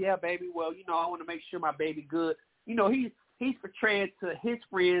 you know, yeah, baby, well, you know, I want to make sure my baby good. You know, he's portraying to his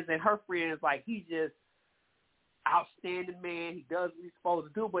friends and her friends like he's just outstanding man. He does what he's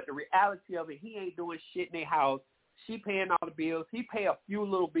supposed to do, but the reality of it, he ain't doing shit in their house. She paying all the bills. He pay a few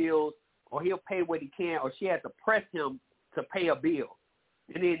little bills, or he'll pay what he can, or she has to press him to pay a bill.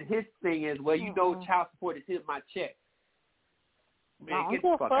 And then his thing is, well, you know, child support is hitting my check. Man, get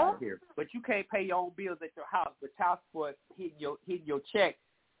the fuck out of here. But you can't pay your own bills at your house, but child support hitting your check,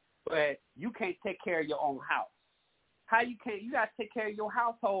 but you can't take care of your own house. How you can't? You got to take care of your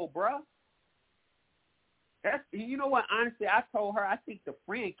household, bruh. That's, you know what, honestly, I told her I think the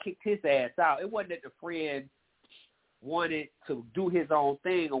friend kicked his ass out. It wasn't that the friend wanted to do his own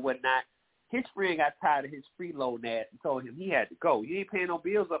thing or whatnot. His friend got tired of his freeloading ass and told him he had to go. You ain't paying no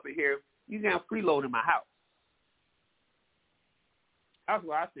bills up in here. You got to freeload in my house. That's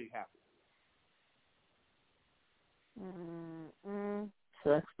what I think happened.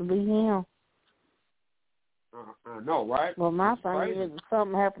 Sucks to be him. I know, right? Well, my thing is if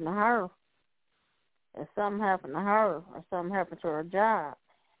something happened to her, or something happened to her job,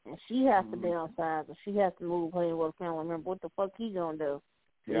 and she has to downsize, or she has to move her with a family member, what the fuck he gonna do?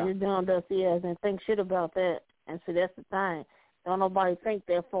 Yeah. He's doing this, he hasn't think shit about that. And see, that's the thing. Don't nobody think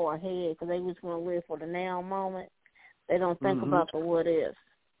that far ahead because they just want to live for the now moment. They don't think about the what if.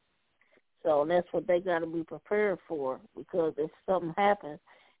 So that's what they got to be prepared for, because if something happens,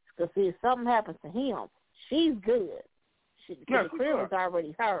 because see, if something happens to him, she's good. The crib is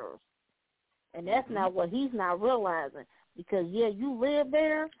already hers. And that's not what he's not realizing. Because, yeah, you live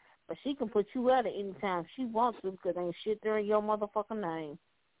there, but she can put you out at any time she wants to because ain't shit there in your motherfucking name.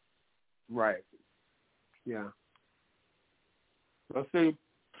 Right. Yeah. Well, see,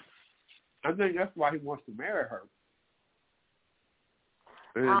 I think that's why he wants to marry her.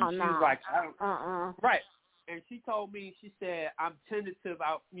 And she's like, I don't. Right. And she told me, she said, I'm tentative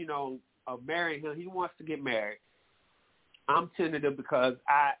of marrying him. He wants to get married. I'm tentative because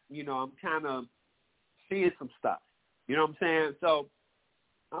I'm kind of seeing some stuff. You know what I'm saying? So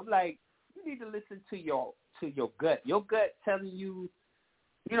I'm like, you need to listen to your gut. Your gut telling you,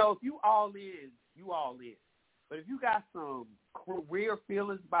 if you all in, you all in. But if you got some real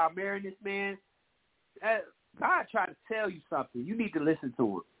feelings about marrying this man, God trying to tell you something. You need to listen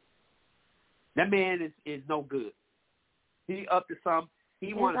to him. That man is no good. He up to something.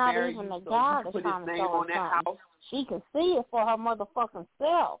 He want to marry you, so he put his name on that house. She can see it for her motherfucking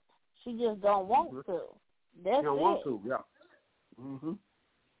self. She just don't want to. That's it. Don't want to, yeah.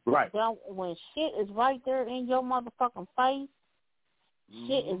 Right. When shit is right there in your motherfucking face,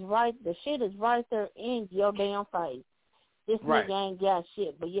 the shit is right there in your damn face. This nigga ain't got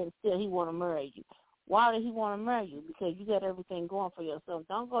shit, but yet still he want to marry you. Why did he want to marry you? Because you got everything going for yourself.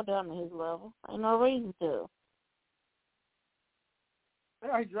 Don't go down to his level. Ain't no reason to.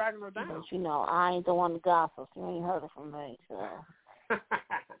 Yeah, he's dragging her down. But, I ain't the one to gossip. You ain't heard it from me, so.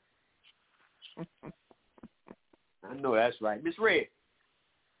 I know that's right. Miss Red.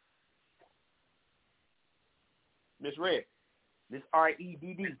 Miss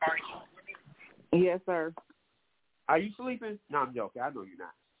R-E-D-D. Yes, sir. Are you sleeping? No, I'm joking. I know you're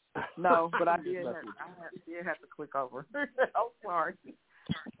not. No, but I did have to click over. I'm sorry.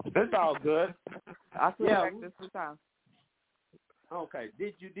 It's all good. I'll click back this time. Okay.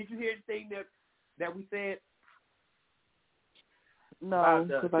 Did you hear anything that we said? No,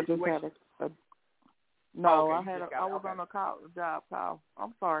 because I just had a no. Okay, I was on a job call.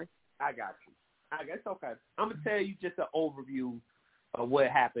 I'm sorry. I got you. I guess okay. I'm gonna tell you just an overview of what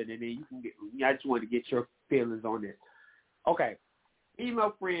happened, and then you can get. I just wanted to get your feelings on this. Okay.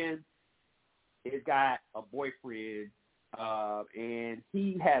 Female friend has got a boyfriend, and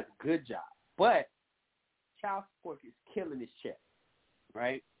he has a good job, but child support is killing his check,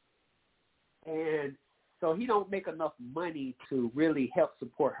 right? And so he don't make enough money to really help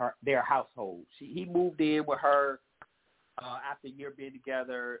support their household. He moved in with her after a year being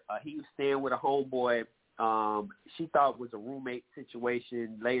together. He was staying with a homeboy, She thought it was a roommate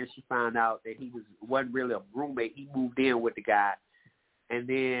situation. Later, she found out that he wasn't really a roommate. He moved in with the guy. And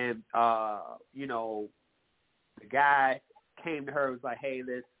then, you know, the guy came to her and was like, hey,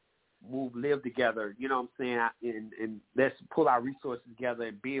 let's live together. You know what I'm saying? And let's pull our resources together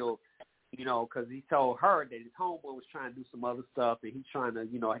and build, you know, because he told her that his homeboy was trying to do some other stuff and he's trying to,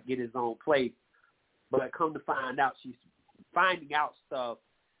 you know, get his own place. But come to find out, she's finding out stuff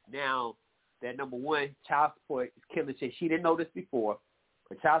now that, number one, child support is killing check. She didn't know this before,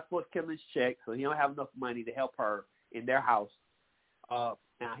 but child support is killing his check, so he don't have enough money to help her in their house. Now,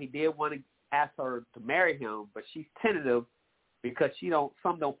 he did want to ask her to marry him, but she's tentative because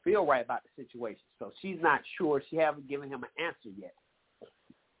something don't feel right about the situation. So she's not sure. She haven't given him an answer yet.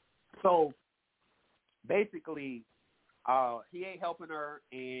 So basically, he ain't helping her,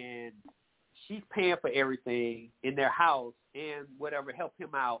 and she's paying for everything in their house and whatever help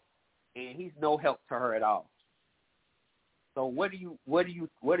him out, and he's no help to her at all. So what is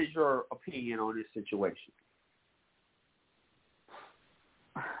your opinion on this situation?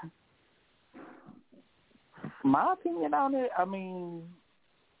 My opinion on it, I mean,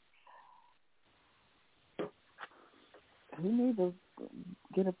 he needs to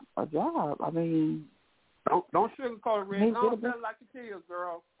get a job. I mean, don't sugarcoat it, Red. Don't tell it like it is,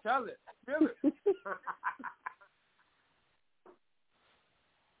 girl. Tell it. Feel it.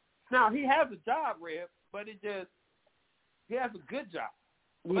 Now, he has a job, Red, but he has a good job.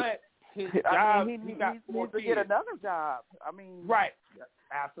 But his job, he needs to get another job. I mean, right.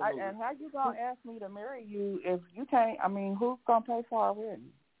 Absolutely. And how you going to ask me to marry you if you can't? I mean, who's going to pay for our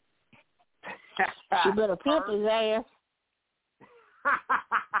wedding? She better pimp his ass.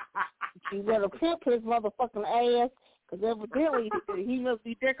 She better pimp his motherfucking ass, because evidently he must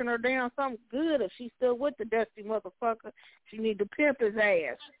be dicking her down something good if she's still with the dusty motherfucker. She need to pimp his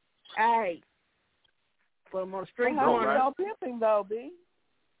ass. Hey. Put him on the street corner. How she going to pimp him, though, B?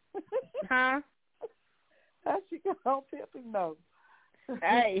 Huh? How she going to pimp him, though?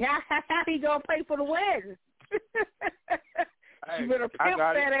 Hey, how he gonna pay for the wedding? You better pimp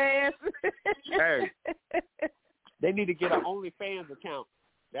that ass. Hey, they need to get an OnlyFans account.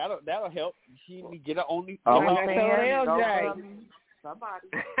 That'll help. She need to get an OnlyFans. Somebody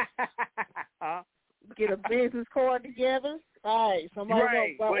get a business card together. Hey,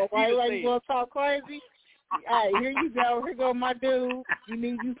 somebody gonna talk crazy. Hey, here you go. Here go my dude. You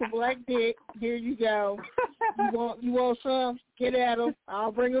need you some black dick. Here you go. You want some? Get at him.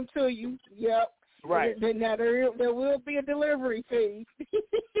 I'll bring them to you. Yep. Right. Now there will be a delivery fee.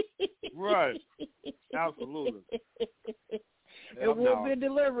 Right. Absolutely. There will be a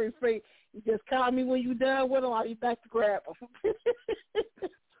delivery fee. You just call me when you're done with them. I'll be back to grab them.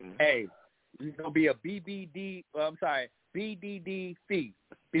 Hey, it's gonna be a BDD fee.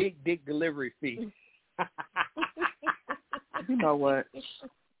 Big dick delivery fee. You know what?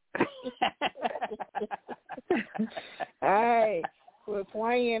 Hey, quit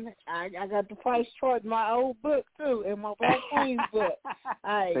playing. I got the price chart in my old book too, in my Black Queen's book.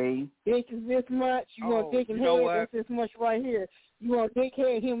 Hey, dick is this much. You want dick and head? It's this much right here. You want dick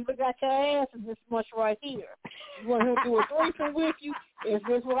head? Him look at your ass? It's this much right here. You want him to do a threesome with you? It's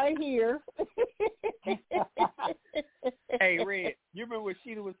this right here. Hey, Red, you remember when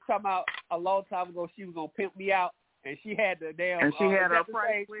she was talking about a long time ago? She was gonna pimp me out, and she had the damn. And she had a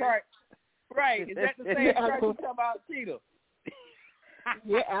price chart. Right? Is that the same chart you talking about, Cheetah?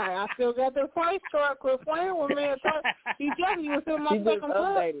 Yeah, I still got the price chart. Quit playing with me. He just was in my second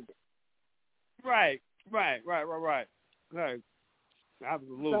book. Right.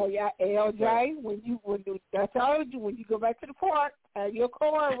 Absolutely. So yeah, LJ, I told you when you go back to the park, have your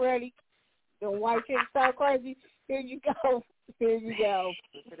car ready. The white kids start crazy. Here you go.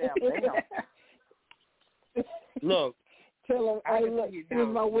 Look. Tell them, hey, look, here's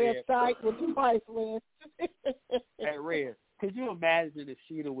my website with the price list. Hey, Red, could you imagine if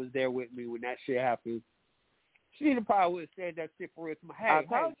Sheeta was there with me when that shit happened? Sheeta probably would have said that shit for real. Hey, I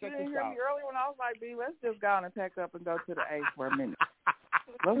told you didn't hear me earlier when I was like, B, let's just go on and pack up and go to the A for a minute.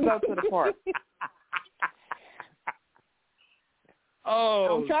 Let's go to the park.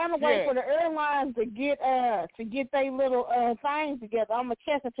 Oh, I'm trying to wait for the airlines to get their little things together. I'm gonna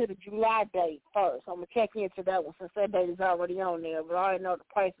check into the July date first. I'm gonna check into that one since that date is already on there. But I already know the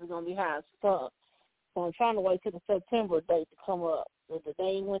price is gonna be high as fuck. So I'm trying to wait till the September date to come up. But they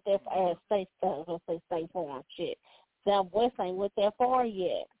ain't went that far. State Farm shit. Southwest ain't went that far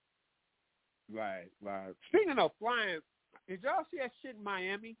yet. Right. Speaking of flying, did y'all see that shit in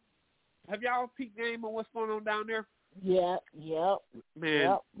Miami? Have y'all peeked game on what's going on down there? Yep.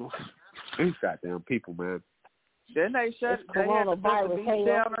 Man, these goddamn people, man. Didn't they shut the beach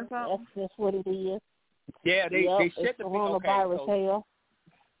down or something? That's what it is. Yeah, they shut the coronavirus hell.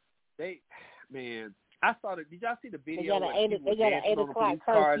 Man, I saw it. Did y'all see the video? They got an 8 o'clock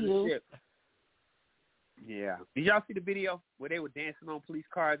curfew. Yeah. Did y'all see the video where they were dancing on police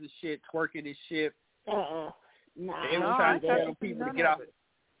cars and shit, twerking and shit? Nah. They were trying to tell people to get off.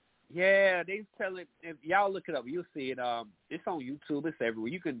 Yeah, they telling. If y'all look it up, you'll see it. It's on YouTube. It's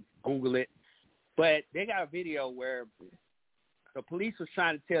everywhere. You can Google it. But they got a video where the police was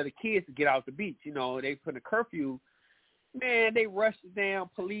trying to tell the kids to get off the beach. You know, they put a curfew. Man, they rushed the damn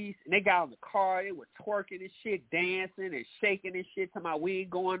police, and they got in the car. They were twerking and shit, dancing and shaking and shit, talking about we ain't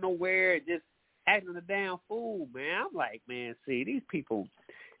going nowhere, and just acting a damn fool, man. I'm like, man, see, these people,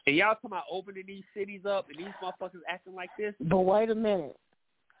 and y'all talking about opening these cities up, and these motherfuckers acting like this? But wait a minute.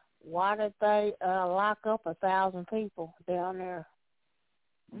 Why did they lock up 1,000 people down there?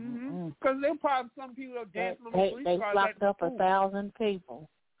 Because there probably some people are dancing on the police cars. They locked up 1,000 people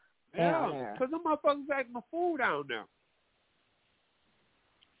down there. Because them motherfuckers acting a fool down there.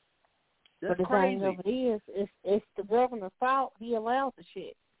 That's but the crazy. thing of it is, it's the governor's fault. He allows the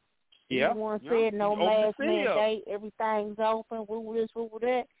shit. Yeah. Everyone said no mask mandate, everything's open, woo this, woo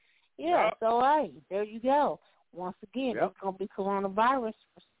that. Yeah, so hey, there you go. Once again, it's going to be coronavirus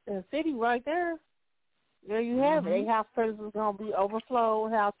city right there. There you have it. Their hospitals is going to be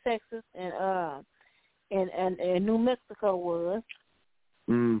overflowed, how Texas and New Mexico was.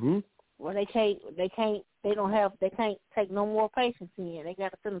 Well, they can't take no more patients in. They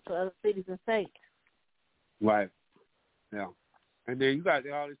got to send them to other cities and states. Right. Yeah. And then you got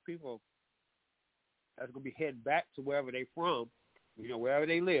all these people that's going to be heading back to wherever they from, you know, wherever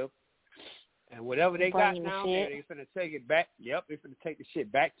they live. And whatever they got down there, they're going to take it back. Yep, they're going to take the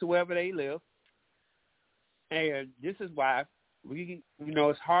shit back to wherever they live. And this is why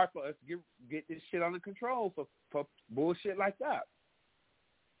it's hard for us to get this shit under control for bullshit like that.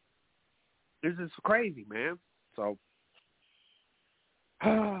 This is crazy, man. So,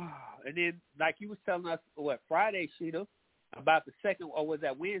 and then like you was telling us, Friday, Sheeta, about the second, or was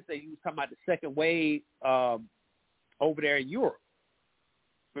that Wednesday? You was talking about the second wave over there in Europe.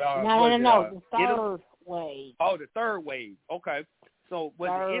 No, the third wave. Oh, the third wave. Okay. So was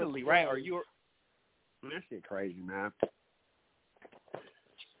it Italy, right? Or Europe? Man, that shit crazy, man.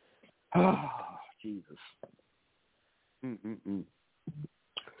 Oh, Jesus.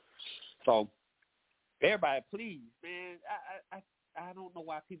 So, everybody, please, man, I don't know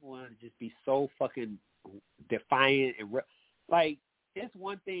why people want to just be so fucking defiant and like, it's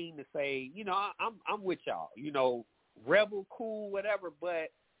one thing to say, you know, I'm with y'all, you know, rebel, cool, whatever,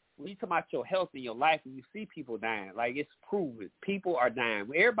 but when you talk about your health and your life and you see people dying, like, it's proven. People are dying.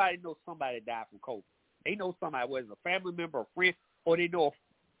 Everybody knows somebody died from COVID. They know somebody, whether it's a family member, a friend, or they know a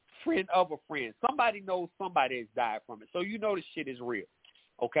friend of a friend. Somebody knows somebody has died from it. So you know this shit is real,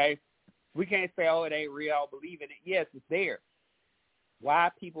 okay? We can't say, oh, it ain't real, I don't believe in it. Yes, it's there. Why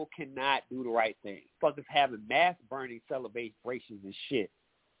people cannot do the right thing? Fuckers having mass burning celebrations and shit.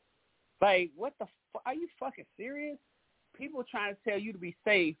 Like, what the fuck? Are you fucking serious? People trying to tell you to be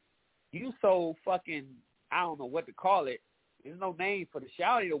safe. You so fucking, I don't know what to call it. There's no name for the shit.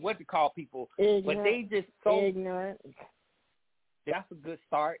 I don't even know what to call people. Ignorant. But they just so ignorant. That's a good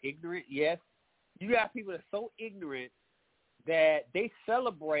start. Ignorant, yes. You got people that's so ignorant that they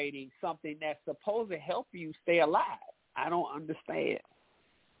celebrating something that's supposed to help you stay alive. I don't understand.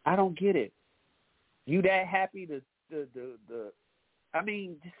 I don't get it. You that happy to I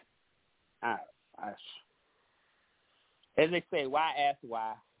mean, just as they say, why ask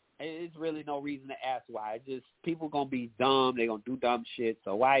why? It's really no reason to ask why. It's just people going to be dumb. They're going to do dumb shit.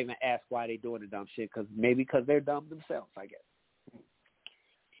 So why even ask why they doing the dumb shit? Because they're dumb themselves, I guess.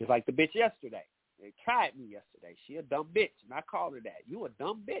 Just like the bitch yesterday. They tried me yesterday. She a dumb bitch. And I called her that. You a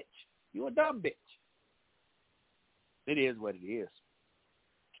dumb bitch. You a dumb bitch. It is what it is.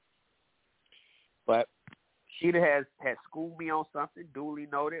 But she has schooled me on something, duly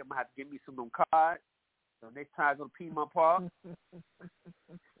noted. I'm going to have to give me some of them cards. So next time I go to Piedmont Park,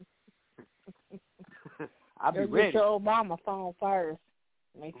 I'll be ready. Get your Obama phone first.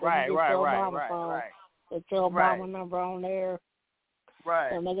 Make sure right. Get your Obama number on there.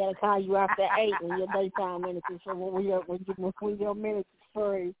 Right. And they got to call you after 8 when your daytime minutes is free. When your minutes is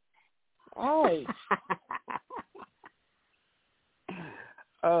free. Hey.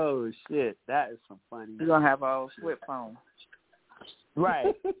 Oh, shit. That is some funny. You're going to have a flip phone.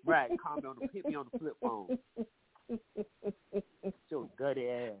 Right. Hit me on the flip phone. So dirty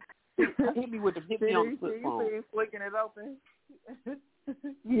ass. Hit me on the flip phone. You see him flicking it open?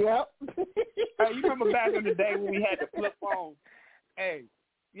 Yep. Hey, you remember back in the day when we had the flip phone? Hey,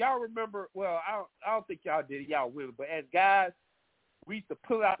 y'all remember, well, I don't think y'all did it, y'all women, but as guys, we used to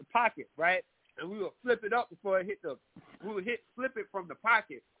pull out the pocket, right? and we would flip it up before it hit flip it from the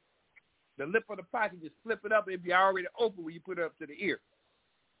pocket. The lip of the pocket, just flip it up, it'd be already open when you put it up to the ear.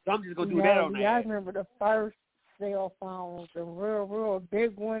 So I'm just going to do that on that. I remember the first cell phones, the real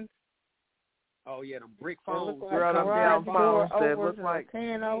big ones. Oh, yeah, them brick phones. Down phones that look like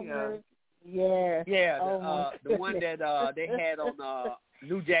pan over. Yeah. Yeah, the one that they had on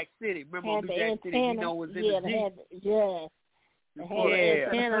New Jack City. Remember on New Jack City, you know, was in the Jeep? It had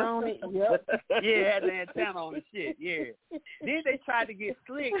the antenna on it. Yep. Yeah, it had the antenna on the shit, yeah. Then they tried to get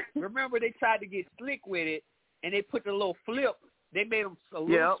slick. Remember, they tried to get slick with it, and they put the little flip. They made them a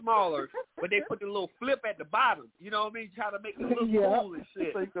little smaller, but they put the little flip at the bottom. You know what I mean? Try to make it look cool and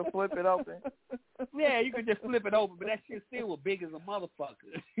shit. So you can flip it open. Yeah, you can just flip it open, but that shit still was big as a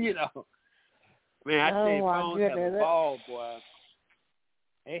motherfucker. You know? Man, I tell you, phones have evolved, boy.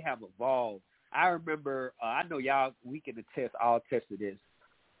 They have evolved. I remember, I know y'all, we can attest to this.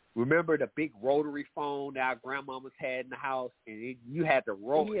 Remember the big rotary phone that our grandmamas had in the house, and you had to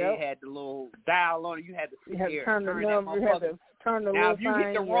roll. It had the little dial on it. You had to sit there and turn that motherfucker. Now, if you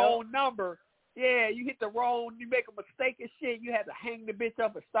hit the wrong number, you hit the wrong, you make a mistake and shit, you had to hang the bitch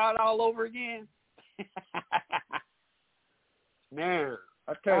up and start all over again. Man,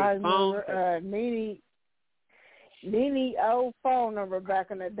 I tell you, phones. Nene old phone number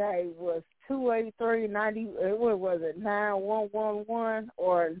back in the day was 283-90. What was it? 9111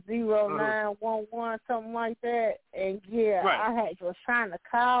 or 0911, something like that. And I was trying to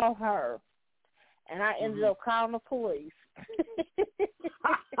call her, and I ended up calling the police.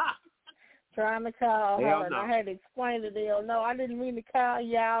 Trying to call her, and I had to explain to them, no, I didn't mean to call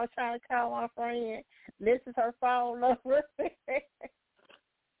y'all. I was trying to call my friend. This is her phone number.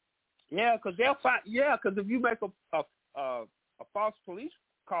 Yeah, because they'll find. Yeah, because if you make a false police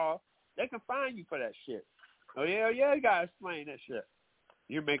call, they can fine you for that shit. Oh yeah, you gotta explain that shit.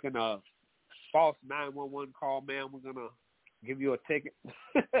 You're making a false 911 call, man. We're gonna give you a ticket.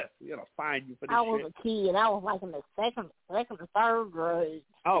 We're gonna fine you for this shit. I was a kid. I was like in the second or third grade.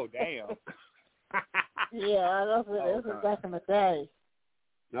 Oh damn. Yeah, that was back in the day.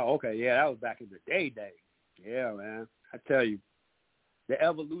 No, okay, yeah, that was back in the day. Yeah, man. I tell you. The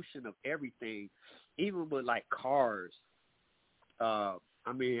evolution of everything, even with like cars. I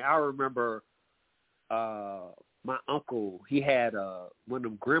mean, I remember my uncle. He had one of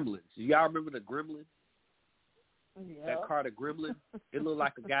them Gremlins. Do y'all remember the Gremlin? Yeah. That car, the Gremlin. It looked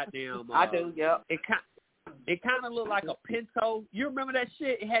like a goddamn. I do. Yep. It kind of looked like a Pinto. You remember that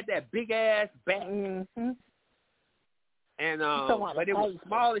shit? It had that big ass back. Mm-hmm. And but it was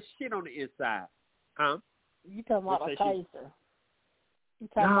small as shit on the inside. Huh? You talking about a Pacer?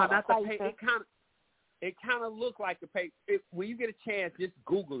 No, not the paper. It kind of looked like the paper. When you get a chance, just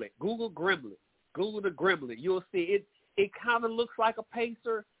Google it. Google Gremlin. Google the Gremlin. You'll see it. It kind of looks like a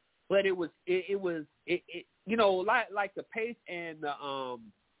Pacer, but it was you know, like the Pace and the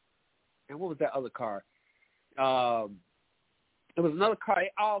and what was that other car? There was another car.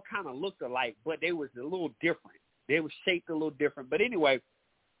 They all kind of looked alike, but they was a little different. They were shaped a little different. But anyway,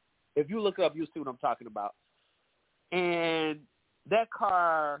 if you look up, you'll see what I'm talking about. And that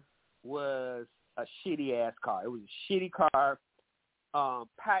car was a shitty-ass car. It was a shitty car.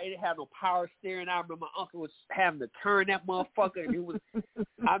 It had no power steering. I remember my uncle was having to turn that motherfucker. And it was,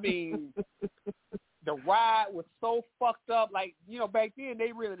 I mean, the ride was so fucked up. Like, you know, back then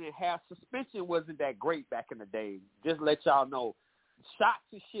they really didn't have, suspension wasn't that great back in the day. Just to let y'all know. Shocks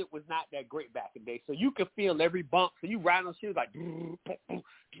and shit was not that great back in the day. So you could feel every bump. So you ride on shit, like,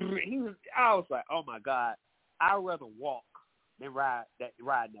 I was like, oh my God, I'd rather walk than ride in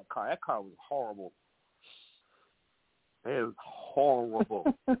that car. That car was horrible. It was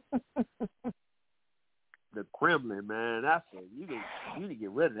horrible. The Gremlin, man. I said, you need to get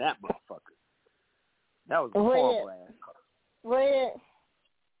rid of that motherfucker. That was a horrible ass car. Red.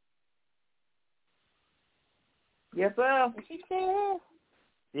 Yes, sir. Is she still here?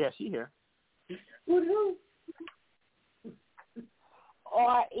 Yeah, she here. Woohoo.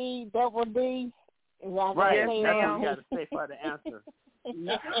 REDD. Is that right. That's what you got to say for the answer.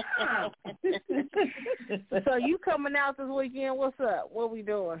 So you coming out this weekend? What's up? What we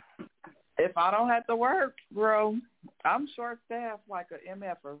doing? If I don't have to work, bro, I'm short-staffed like an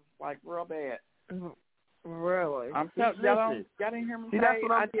MFer, like real bad. Really? I'm telling y'all didn't hear me say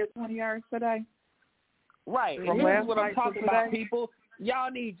I did 20 hours today. Right. And this is what I'm talking about, people.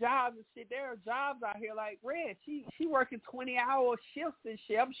 Y'all need jobs and shit. There are jobs out here like Red. She working 20-hour shifts and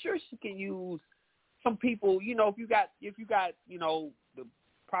shit. I'm sure she can use some people, you know, if you got, you know, the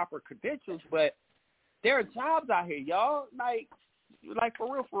proper credentials, but there are jobs out here, y'all. Like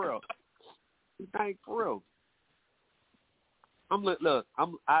for real. Like for real.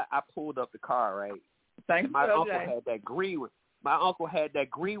 I pulled up the car, right? Thanks, my uncle okay. had that green one. My uncle had that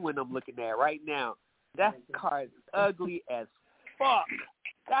green one I'm looking at right now. That car is ugly as fuck.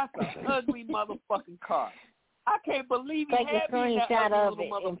 That's an ugly motherfucking car. I can't believe he Take had a me that screenshot ugly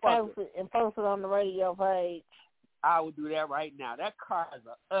of little it motherfucker. and post it on the radio page. I will do that right now. That car is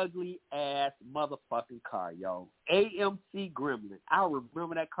an ugly ass motherfucking car, yo. AMC Gremlin. I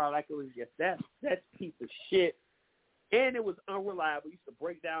remember that car like it was just that piece of shit. And it was unreliable. It used to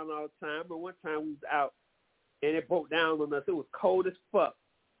break down all the time. But one time we was out and it broke down on us. It was cold as fuck.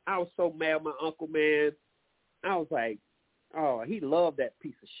 I was so mad at my uncle, man. I was like, oh, he loved that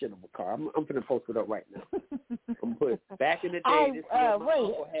piece of shit of a car. I'm finna post it up right now. I'm put back in the day. This is what my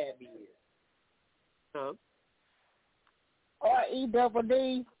uncle had me in. Huh?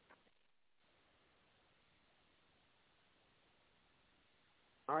 R-E-double-D.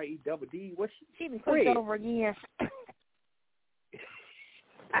 R-E-double-D? What's she done clicked over again.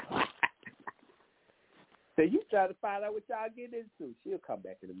 So you try to find out what y'all getting into. She'll come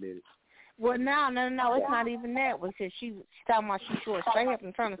back in a minute. Well, no, it's not even that. Because she's talking about she's short staffed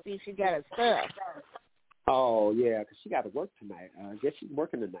and trying to see if she got her stuff. Oh, yeah, because she got to work tonight. I guess she's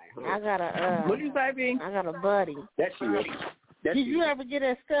working tonight, huh? I got a, what you say, B? I got a buddy. That's you. Did you ever get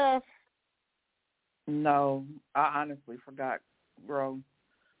her stuff? No, I honestly forgot, bro.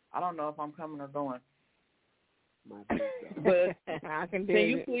 I don't know if I'm coming or going. But I can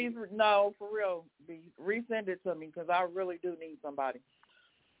you please, no, for real, resend it to me because I really do need somebody.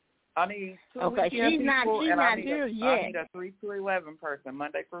 I need 2 weekend she's people, not and I here need yet. I need a 3 to 11 person,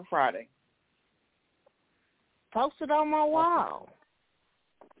 Monday through Friday. Post it on my wall.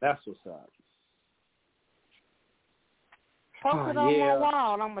 That's what's up. Post it on my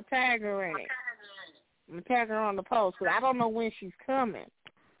wall, and I'm going to tag her in it. I'm going to tag her on the post because I don't know when she's coming.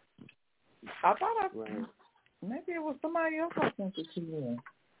 I thought maybe it was somebody else I sent it to you.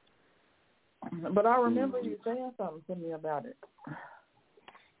 But I remember you saying something to me about it.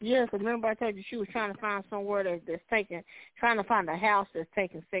 Yes, remember I told you she was trying to find somewhere trying to find a house that's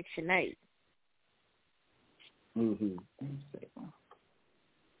taking Section 8. Mm-hmm.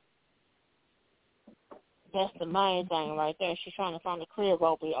 That's the main thing right there. She's trying to find a crib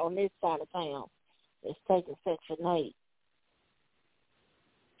over here on this side of town that's taking Section 8.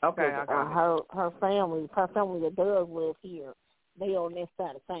 Okay, I got it. Her family that does live here, they on this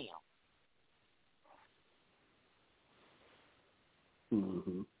side of town.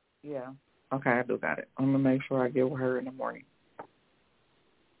 Mm-hmm. Yeah. Okay, I do got it. I'm going to make sure I get with her in the morning.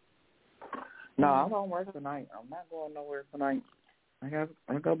 No, I don't work tonight. I'm not going nowhere tonight. I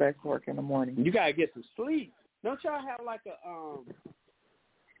go back to work in the morning. You got to get some sleep. Don't y'all have like a,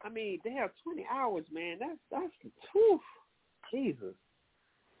 I mean, they have 20 hours, man. That's whew, Jesus.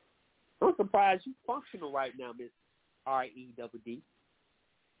 I'm surprised you functional right now, Miss R-E-double-D.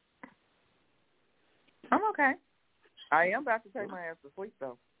 I'm okay. I am about to take my ass to sleep,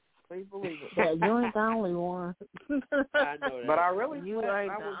 though. Please believe it. Yeah, you ain't the only one. I know that. But I really you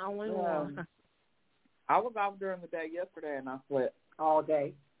ain't the only one. I was out during the day yesterday, and I slept all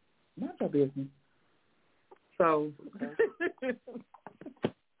day. Not your business. So.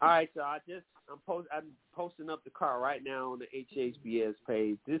 All right, so I'm posting up the car right now on the HHBS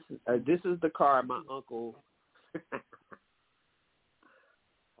page. This is the car my uncle.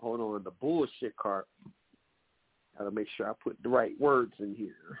 Hold on, the bullshit car. Got to make sure I put the right words in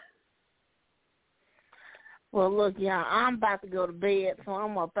here. Well, look, y'all, I'm about to go to bed, so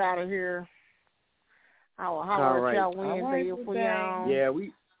I'm up out of here. I will holler at y'all Wednesday if we on. Yeah,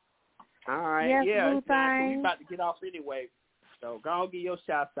 we. All right, yes, yeah, we about to get off anyway. So go on, get your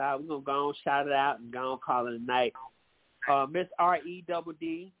shots out. We're going to go on, shout it out, and go on, call it a night. Miss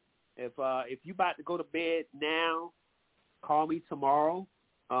R-E-double-D, if you about to go to bed now, call me tomorrow,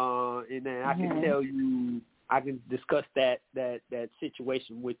 and then I can tell you, I can discuss that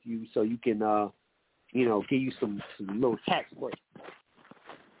situation with you so you can, give you some little tax break.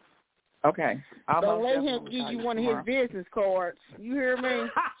 Okay. Don't let him give you one of his business cards. You hear me?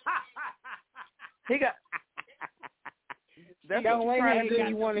 He got... Don't let him give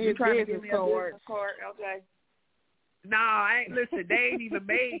you one of his business cards. Okay. No, I ain't. Listen, they ain't even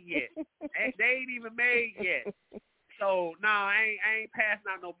made yet. So no, I ain't passing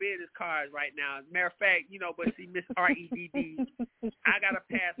out no business cards right now. As a matter of fact, but see, Miss R-E-D-D, I gotta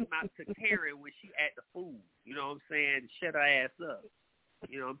pass them out to Karen when she at the food. You know what I'm saying? Shut her ass up.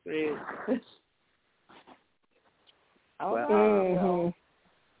 You know what I'm saying? Well,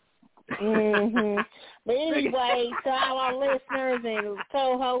 But anyway, to all our listeners and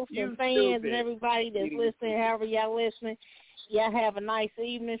co-hosts and fans and everybody that's listening, however y'all listening, y'all have a nice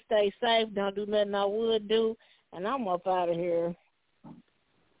evening. Stay safe. Don't do nothing I would do. And I'm up out of here.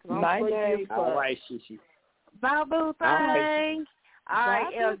 Night, day. All right, Shishi. Bye, boo thing. All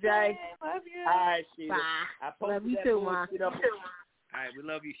right, LJ. Love you. All right, Sheila. Bye. Love you too, Ma. All right, we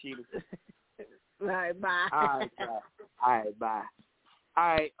love you, Sheila. All right, bye. All right, bye. All right, bye.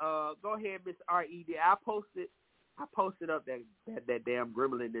 All right, go ahead, Miss R.E.D. I posted up that damn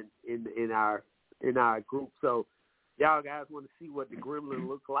gremlin in our group. So y'all guys want to see what the gremlin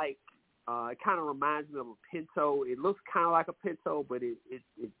looks like? It kind of reminds me of a pinto. It looks kind of like a pinto, but it's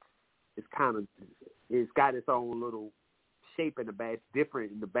got its own little shape in the back. It's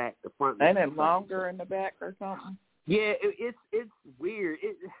different in the back. The front. Ain't it longer in the back or something? Yeah, it's weird.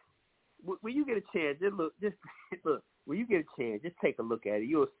 When you get a chance, look. When you get a chance, just take a look at it.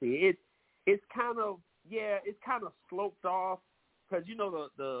 You'll see it's kind of sloped off because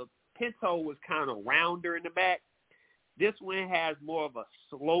the pinto was kind of rounder in the back. This one has more of a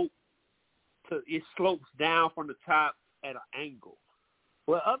slope. It slopes down from the top at an angle.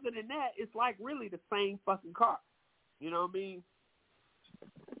 Well, other than that, it's like really the same fucking car. You know what I mean?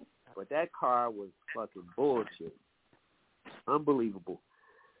 But that car was fucking bullshit. Unbelievable.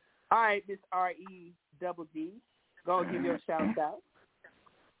 All right, Miss R.E.D. Go and give your shout out.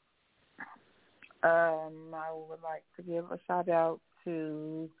 I would like to give a shout out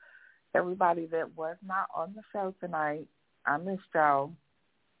to everybody that was not on the show tonight. I missed y'all.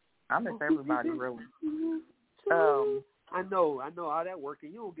 I miss everybody, really. I know all that work,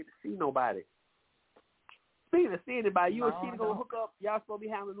 and you don't get to see nobody. Speaking of seeing anybody, you and Sheena gonna hook up. Y'all supposed to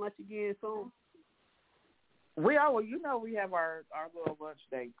be having lunch again soon. We have our little lunch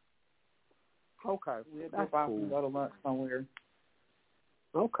date. Okay, We'll dip off and go to lunch somewhere.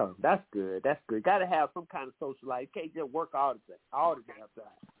 Okay, that's good. Got to have some kind of social life. You can't just work all the damn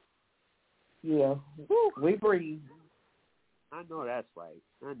time. Yeah, we breathe. I know that's right.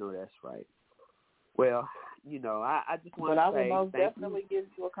 Well, I just want to say, but I will most definitely give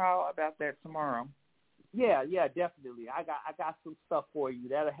you a call about that tomorrow. Yeah, definitely. I got some stuff for you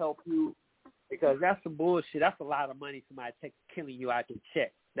that'll help you because that's some bullshit. That's a lot of money somebody killing you out your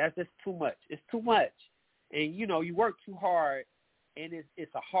check. That's just too much. It's too much, and you work too hard, and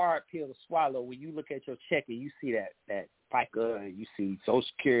it's a hard pill to swallow when you look at your check and you see that FICA and you see Social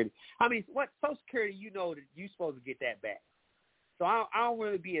Security. I mean, what Social Security? That you're supposed to get that back. So I don't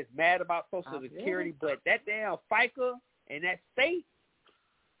really be as mad about Social Security, but that damn FICA and that state,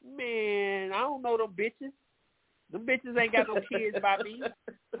 man, I don't know them bitches. Them bitches ain't got no kids by me.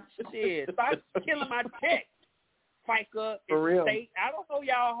 Shit, stop killing my check. FICA and state. I don't know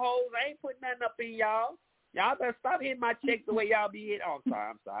y'all hoes. I ain't putting nothing up in y'all. Y'all better stop hitting my check the way y'all be hitting. Oh,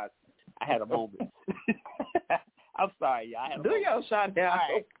 I'm sorry. I had a moment. I'm sorry, y'all. I had a moment. Your shot down.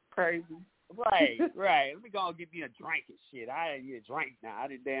 Right. Crazy. Right. Let me go and get me a drink and shit. I didn't get a drink now. I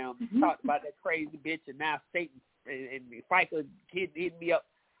didn't talk about that crazy bitch and now state and FICA hitting me up.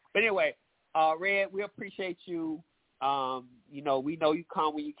 But anyway, Red, we appreciate you. We know you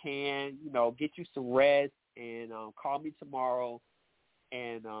come when you can. Get you some rest and call me tomorrow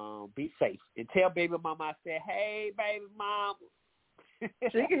and be safe. And tell baby mama I said, hey, baby mama.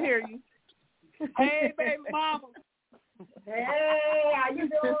 She can hear you. Hey, baby mama. Hey, how you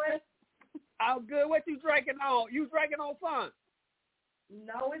doing? I'm good. What you drinking on? You drinking on fun?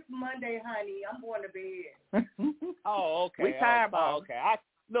 No, it's Monday, honey. I'm going to bed. Oh, okay. We tired, oh, okay.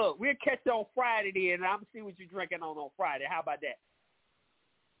 Look, we'll catch you on Friday then, and I'm going to see what you're drinking on Friday. How about that?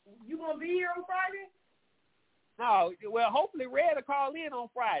 You going to be here on Friday? No. Well, hopefully Red will call in on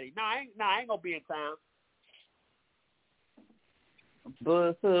Friday. No, I ain't going to be in town.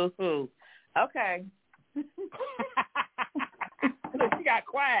 Boo. Okay. Look, she got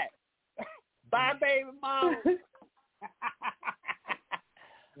quiet. Bye, baby mama.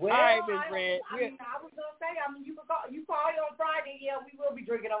 Well, all right, Miss Red. I was gonna say, you call on Friday. Yeah, we will be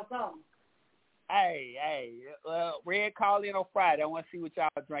drinking on something. Hey. Red, call in on Friday. I want to see what y'all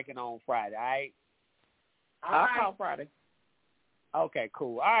are drinking on Friday. All right. I'll call Friday. Okay,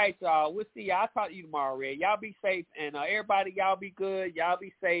 cool. All right, y'all. We'll see y'all. I'll talk to you tomorrow, Red. Y'all be safe, and everybody, y'all be good. Y'all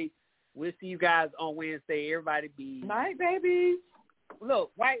be safe. We'll see you guys on Wednesday. Everybody be night, babies.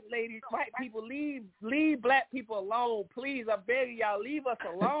 Look, white people, leave black people alone. Please, I beg y'all, leave us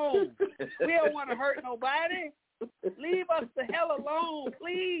alone. We don't want to hurt nobody. Leave us the hell alone,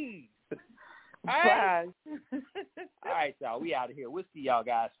 please. All right? All right, y'all. We out of here. We'll see y'all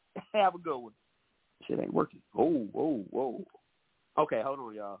guys. Have a good one. Shit ain't working. Whoa. Okay, hold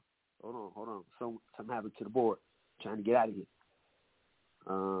on, y'all. Hold on. Something happened to the board. I'm trying to get out of here.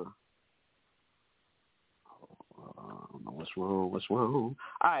 I don't know what's wrong.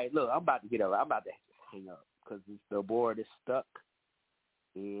 All right, look, I'm about to get up. I'm about to hang up because the board is stuck.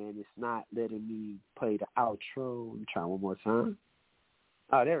 and it's not letting me play the outro. Let me try one more time.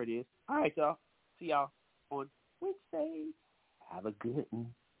 Oh, there it is. All right, y'all. See y'all on Wednesday. Have a good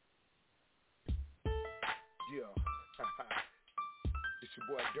one. Yeah. It's your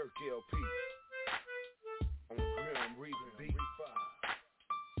boy Dirk LP. On the Grim Reaper beat. It's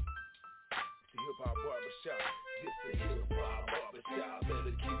the hip-hop barbershop. This the hip-hop barbershop.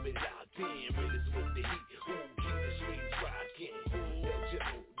 Better keep it locked in. Realest with the heat.